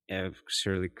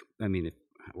 Surely, I mean,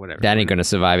 whatever. That ain't going to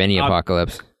survive any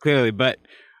apocalypse. Clearly, but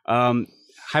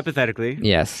hypothetically,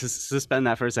 yes. Suspend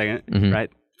that for a second, right?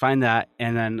 Find that,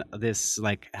 and then this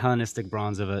like Hellenistic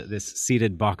bronze of this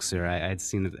seated boxer. I had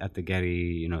seen it at the Getty,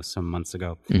 you know, some months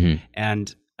ago,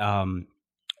 and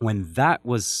when that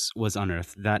was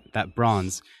unearthed, that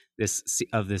bronze, this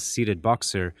seated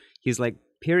boxer, he's like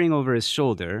peering over his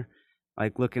shoulder,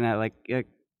 like looking at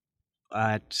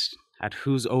at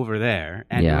who's over there.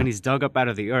 And when he's dug up out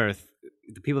of the earth,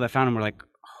 the people that found him were like,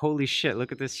 holy shit,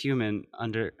 look at this human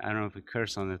under, I don't know if we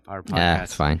curse on our podcast. Yeah,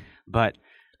 it's fine. But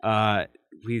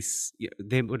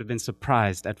they would have been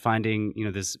surprised at finding, you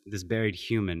know, this buried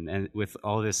human, and with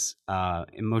all this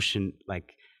emotion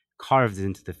like carved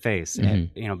into the face, and,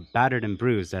 you know, battered and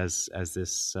bruised as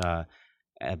this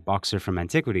boxer from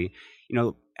antiquity. You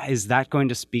know, is that going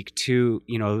to speak to,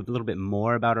 you know, a little bit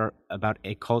more about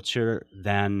a culture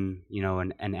than, you know,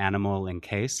 an animal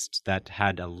encased that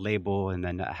had a label and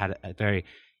then had a very,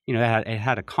 you know, it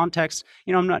had a context.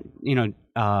 You know, I'm not, you know,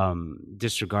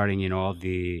 disregarding, you know,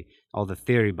 all the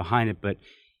theory behind it, but,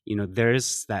 you know, there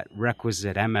is that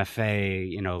requisite MFA,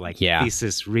 you know, like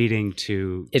thesis reading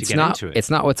to get into it. It's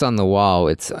not what's on the wall.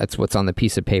 It's what's on the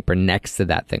piece of paper next to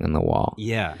that thing on the wall.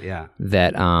 Yeah.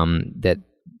 That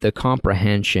the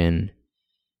comprehension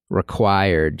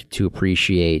required to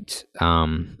appreciate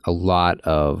a lot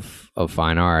of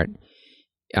fine art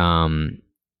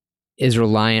is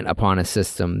reliant upon a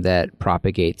system that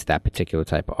propagates that particular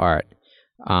type of art.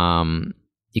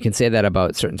 You can say that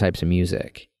about certain types of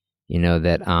music. You know,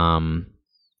 that,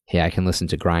 hey, I can listen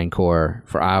to grindcore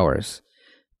for hours,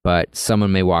 but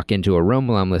someone may walk into a room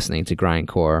while I'm listening to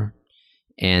grindcore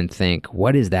and think,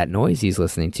 what is that noise he's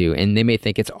listening to? And they may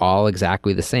think it's all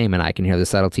exactly the same, and I can hear the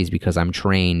subtleties because I'm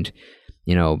trained,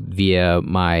 you know, via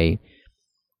my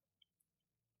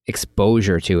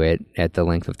exposure to it at the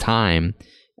length of time,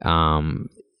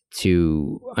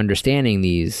 to understanding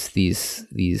these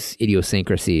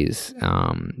idiosyncrasies,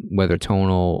 whether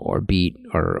tonal or beat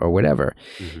or whatever.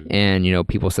 And, you know,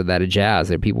 people said that of jazz.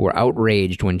 That people were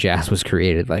outraged when jazz was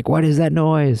created. Like, what is that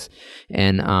noise?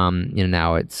 And, you know,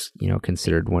 now it's, you know,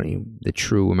 considered one of the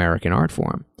true American art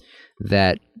form.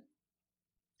 That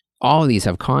all of these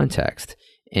have context,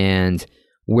 and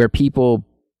where people's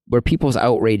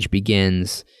outrage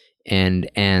begins and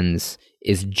ends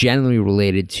is generally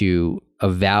related to a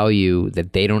value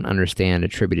that they don't understand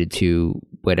attributed to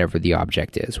whatever the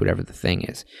object is, whatever the thing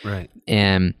is. Right.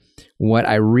 And what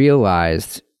I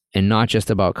realized, and not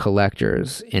just about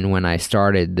collectors, and when I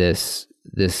started this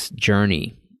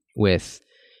journey with,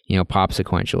 you know, pop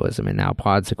sequentialism and now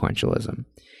pod sequentialism,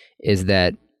 is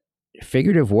that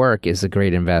figurative work is a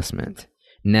great investment.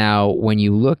 Now, when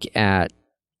you look at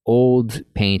old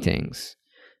paintings,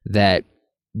 that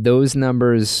those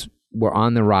numbers were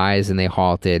on the rise and they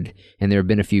halted, and there have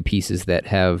been a few pieces that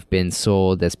have been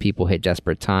sold as people hit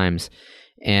desperate times.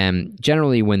 And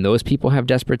generally, when those people have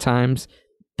desperate times,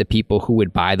 the people who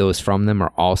would buy those from them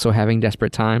are also having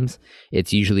desperate times.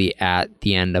 It's usually at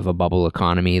the end of a bubble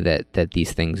economy that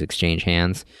these things exchange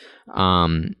hands.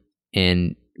 And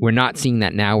we're not seeing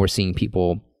that now. We're seeing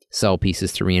people sell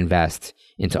pieces to reinvest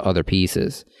into other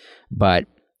pieces. But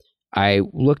I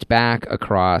looked back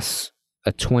across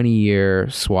a 20-year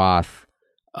swath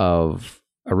of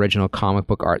original comic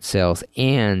book art sales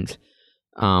and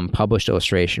published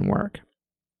illustration work.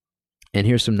 And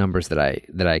here's some numbers that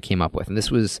I came up with. And this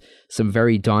was some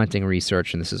very daunting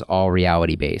research, and this is all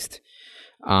reality-based.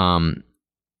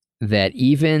 That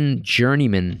even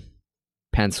journeyman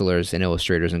pencilers and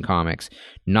illustrators in comics,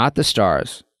 not the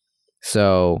stars.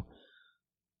 So,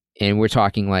 and we're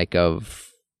talking like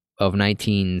of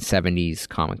 1970s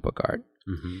comic book art.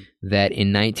 That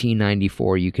in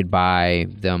 1994 you could buy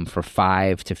them for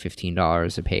 $5 to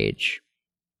 $15 a page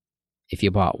if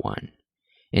you bought one.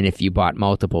 And if you bought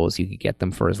multiples, you could get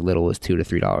them for as little as $2 to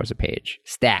 $3 a page.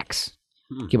 Stacks.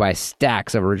 You could buy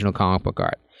stacks of original comic book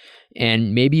art.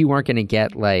 And maybe you weren't going to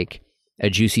get like a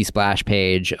juicy splash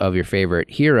page of your favorite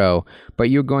hero, but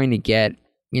you're going to get,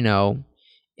 you know,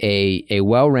 a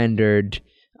well-rendered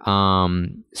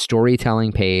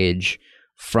storytelling page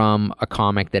from a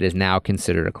comic that is now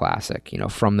considered a classic, you know,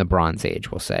 from the Bronze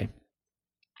Age, we'll say.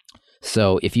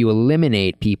 So if you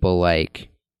eliminate people like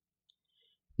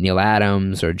Neil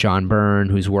Adams or John Byrne,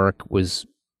 whose work was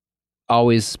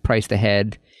always priced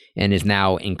ahead and is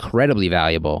now incredibly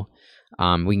valuable,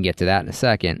 we can get to that in a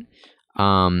second.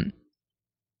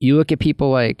 You look at people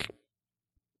like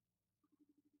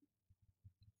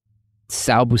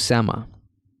Sal Buscema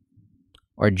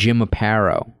or Jim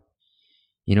Aparo,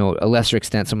 you know, a lesser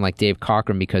extent, someone like Dave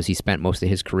Cockrum, because he spent most of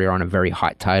his career on a very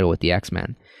hot title with the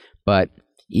X-Men. But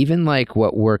even like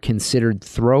what were considered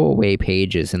throwaway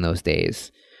pages in those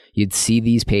days, you'd see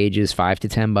these pages, $5 to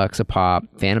 $10 a pop,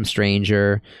 Phantom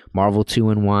Stranger, Marvel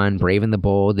 2-in-1, Brave and the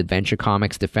Bold, Adventure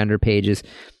Comics, Defender pages.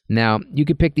 Now, you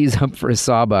could pick these up for a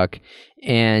sawbuck,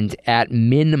 and at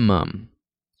minimum,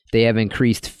 they have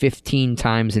increased 15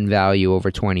 times in value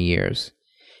over 20 years.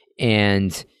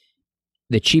 And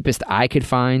the cheapest I could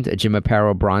find, a Jim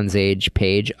Aparo Bronze Age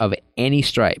page of any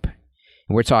stripe,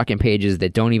 and we're talking pages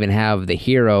that don't even have the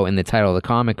hero and the title of the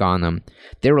comic on them,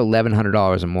 they're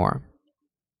 $1,100 or more.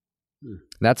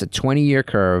 That's a 20-year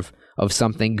curve of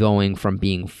something going from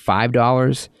being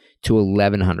 $5 to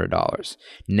 $1,100.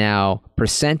 Now,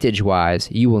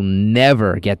 percentage-wise, you will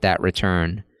never get that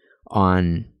return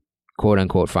on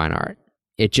quote-unquote fine art.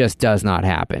 It just does not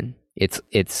happen.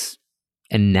 It's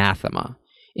anathema.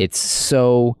 It's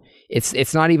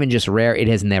not even just rare. It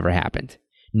has never happened.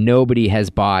 Nobody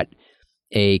has bought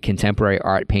a contemporary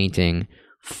art painting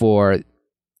for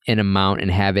an amount and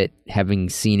having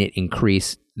seen it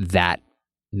increase that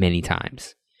many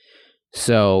times.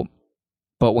 So,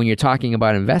 but when you're talking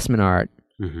about investment art,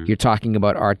 you're talking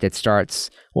about art that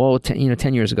starts, well, 10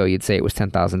 years ago, you'd say it was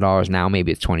 $10,000. Now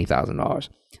maybe it's $20,000.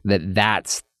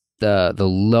 That's the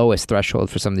lowest threshold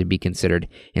for something to be considered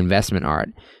investment art.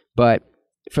 But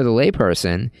for the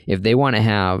layperson, if they want to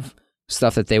have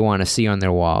stuff that they want to see on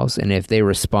their walls, and if they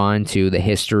respond to the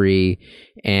history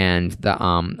and the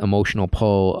emotional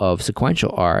pull of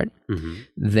sequential art,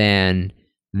 then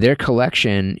their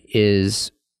collection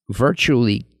is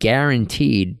virtually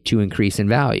guaranteed to increase in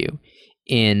value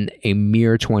in a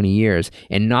mere 20 years.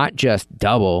 And not just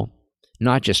double,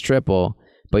 not just triple,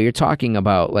 but you're talking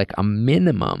about like a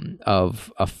minimum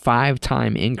of a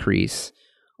 5-time increase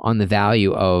on the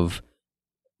value of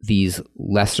these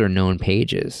lesser known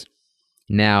pages.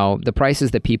 Now, the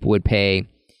prices that people would pay,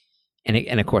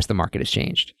 and of course the market has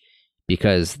changed,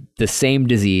 because the same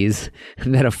disease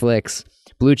that afflicts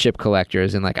blue chip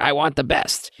collectors and like, I want the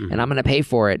best and I'm going to pay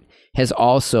for it, has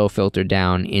also filtered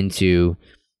down into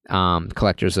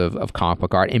collectors of comic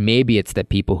book art. And maybe it's that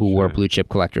people who were blue chip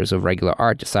collectors of regular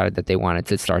art decided that they wanted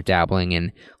to start dabbling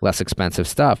in less expensive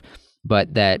stuff,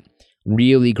 but that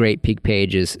really great peak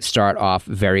pages start off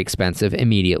very expensive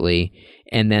immediately,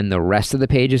 and then the rest of the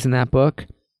pages in that book,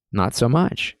 not so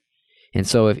much. And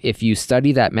so if you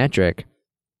study that metric,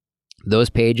 those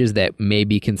pages that may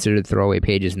be considered throwaway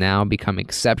pages now become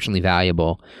exceptionally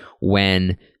valuable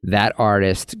when that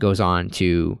artist goes on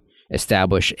to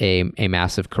establish a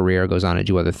massive career, goes on to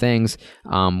do other things,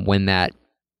 when that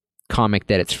comic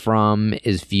that it's from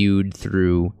is viewed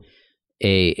through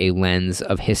a lens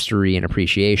of history and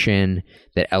appreciation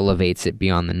that elevates it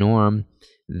beyond the norm,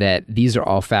 that these are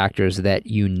all factors that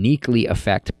uniquely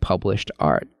affect published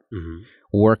art. Mm-hmm.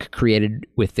 Work created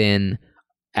within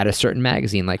at a certain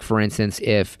magazine. Like, for instance,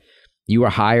 if you were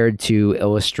hired to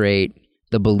illustrate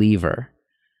The Believer,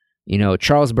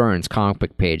 Charles Burns' comic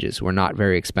book pages were not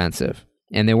very expensive,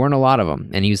 and there weren't a lot of them.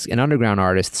 And he was an underground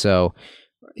artist, so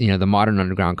the modern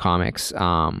underground comics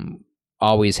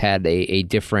always had a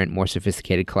different, more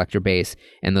sophisticated collector base,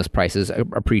 and those prices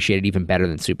appreciated even better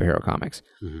than superhero comics.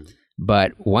 Mm-hmm.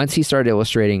 But once he started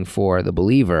illustrating for The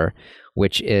Believer,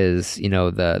 which is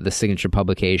the signature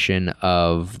publication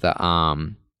of the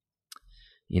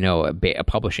a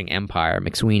publishing empire,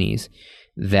 McSweeney's,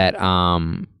 that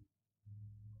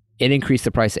it increased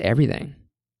the price of everything.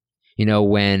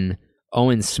 When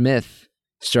Owen Smith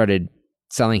started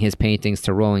selling his paintings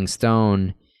to Rolling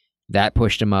Stone, that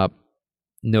pushed him up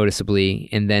noticeably.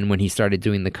 And then when he started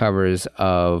doing the covers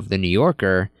of The New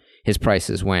Yorker, his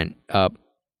prices went up,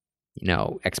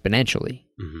 exponentially.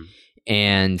 Mm-hmm.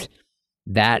 And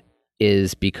that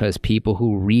is because people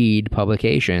who read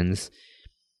publications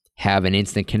have an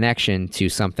instant connection to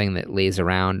something that lays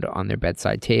around on their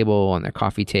bedside table, on their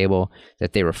coffee table,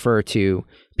 that they refer to.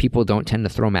 People don't tend to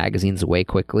throw magazines away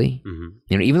quickly,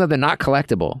 even though they're not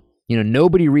collectible.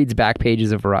 Nobody reads back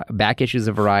issues of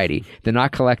Variety. They're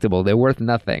not collectible. They're worth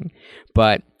nothing.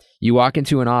 But you walk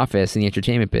into an office in the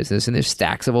entertainment business, and there's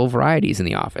stacks of old varieties in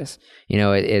the office.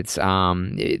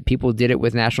 People did it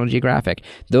with National Geographic.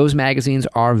 Those magazines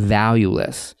are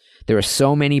valueless. There are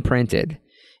so many printed.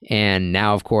 And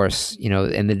now, of course,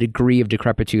 and the degree of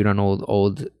decrepitude on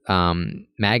old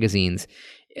magazines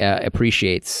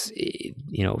appreciates,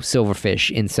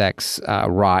 silverfish, insects,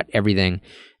 rot, everything,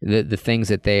 the things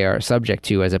that they are subject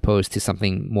to, as opposed to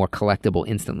something more collectible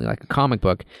instantly, like a comic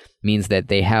book, means that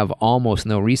they have almost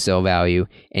no resale value,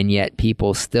 and yet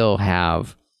people still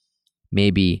have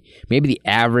maybe the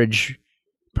average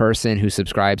person who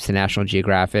subscribes to National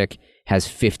Geographic has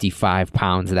 55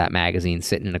 pounds of that magazine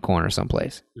sitting in a corner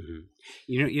someplace. Mm-hmm.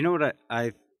 You know what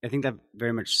I think that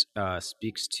very much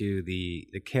speaks to the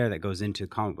care that goes into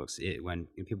comic books. When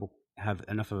people have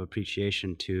enough of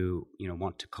appreciation to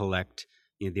want to collect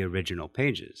the original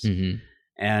pages, mm-hmm.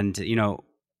 and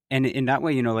and in that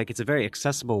way it's a very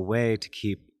accessible way to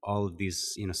keep all of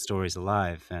these stories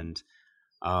alive, and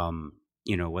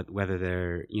whether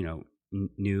they're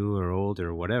new or old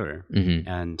or whatever, mm-hmm.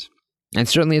 and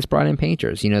certainly it's brought in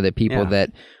painters, that people that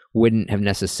wouldn't have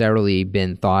necessarily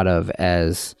been thought of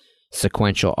as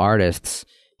sequential artists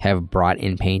have brought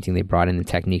in painting. They brought in the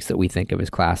techniques that we think of as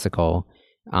classical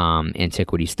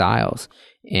antiquity styles.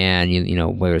 And,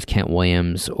 whether it's Kent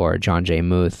Williams or John J.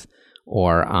 Muth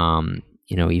or,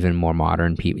 even more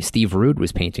modern people, Steve Rude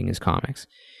was painting his comics.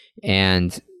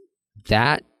 And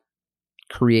that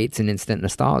creates an instant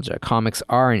nostalgia. Comics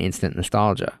are an instant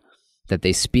nostalgia, that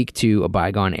they speak to a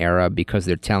bygone era because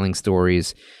they're telling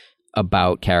stories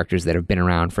about characters that have been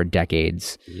around for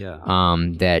decades. Yeah.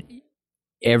 That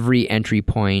every entry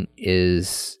point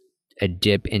is a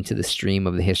dip into the stream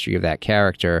of the history of that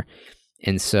character.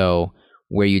 And so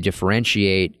where you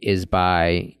differentiate is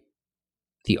by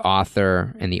the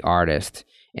author and the artist,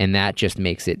 and that just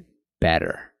makes it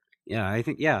better. Yeah, I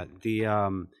think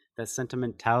the that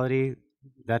sentimentality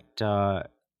that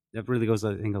really goes,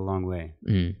 I think, a long way.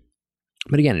 Mm.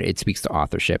 But again, it speaks to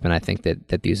authorship, and I think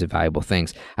that these are valuable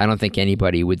things. I don't think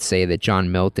anybody would say that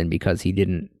John Milton, because he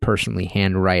didn't personally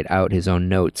handwrite out his own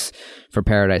notes for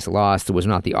Paradise Lost, was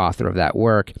not the author of that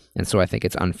work. And so I think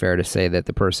it's unfair to say that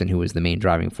the person who was the main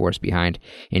driving force behind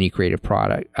any creative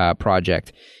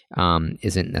project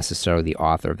isn't necessarily the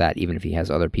author of that, even if he has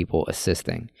other people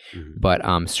assisting. Mm-hmm.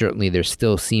 But certainly there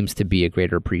still seems to be a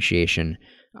greater appreciation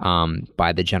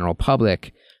by the general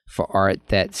public for art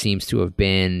that seems to have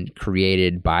been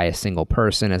created by a single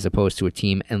person as opposed to a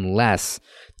team, unless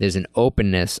there's an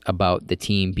openness about the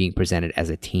team being presented as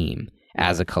a team,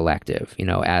 as a collective,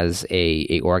 as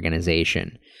a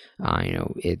organization.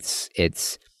 It's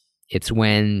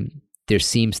when there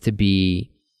seems to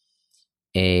be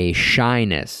a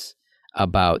shyness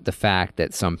about the fact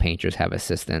that some painters have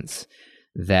assistants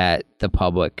that the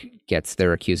public gets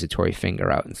their accusatory finger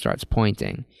out and starts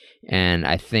pointing. And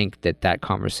I think that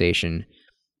conversation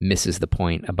misses the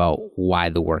point about why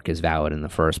the work is valid in the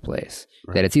first place.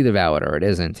 Right. That it's either valid or it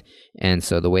isn't. And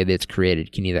so the way that it's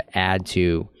created can either add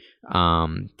to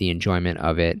the enjoyment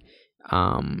of it,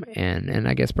 and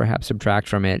I guess perhaps subtract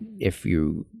from it if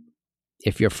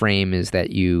your frame is that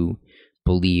you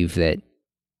believe that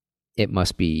it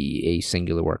must be a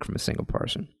singular work from a single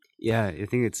person. Yeah, I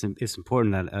think it's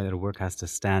important that a work has to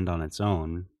stand on its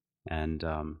own, and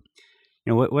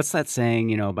what's that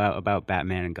saying, about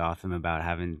Batman and Gotham, about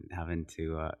having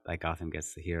to like Gotham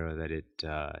gets the hero that it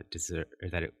deserve, or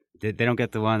that they don't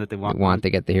get the one that they want. They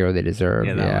get the hero they deserve.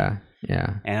 Yeah,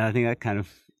 Yeah. And I think that kind of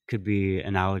could be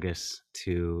analogous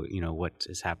to what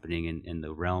is happening in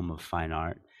the realm of fine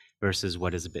art versus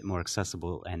what is a bit more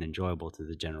accessible and enjoyable to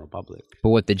the general public. But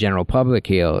what the general public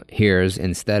hears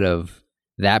instead of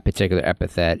that particular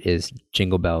epithet is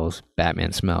Jingle Bells,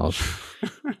 Batman Smells,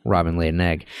 Robin Laid an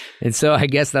Egg. And so I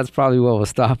guess that's probably where we'll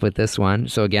stop with this one.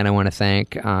 So again, I want to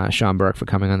thank Sean Burke for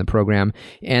coming on the program.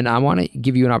 And I want to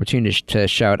give you an opportunity to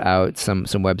shout out some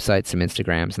websites, some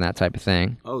Instagrams, and that type of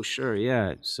thing. Oh, sure,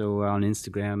 yeah. So on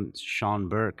Instagram, Sean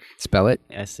Burke. Spell it?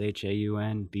 ShaunBerke.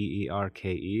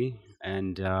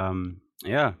 And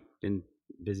been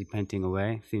busy painting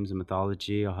away, themes of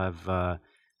mythology. I'll have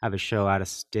a show out of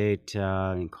state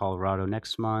in Colorado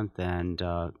next month, and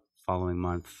following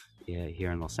month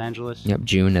here in Los Angeles. Yep,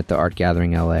 June at the Art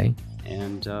Gathering LA.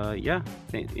 And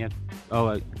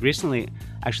recently,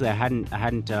 actually, I hadn't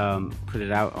put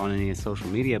it out on any social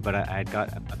media, but I had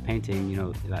got a painting,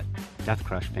 that Death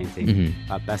Crush painting,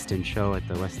 Best in Show at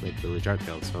the Westlake Village Art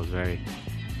Guild. So I was very,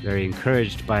 very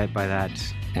encouraged by that.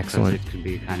 Excellent. It could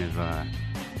be kind of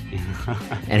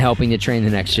and helping to train the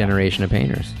next generation of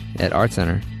painters at Art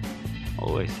Center.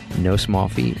 Always. No small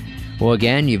feat. Well,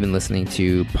 again, you've been listening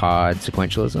to Pod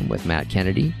Sequentialism with Matt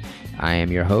Kennedy. I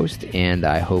am your host, and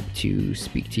I hope to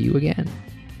speak to you again.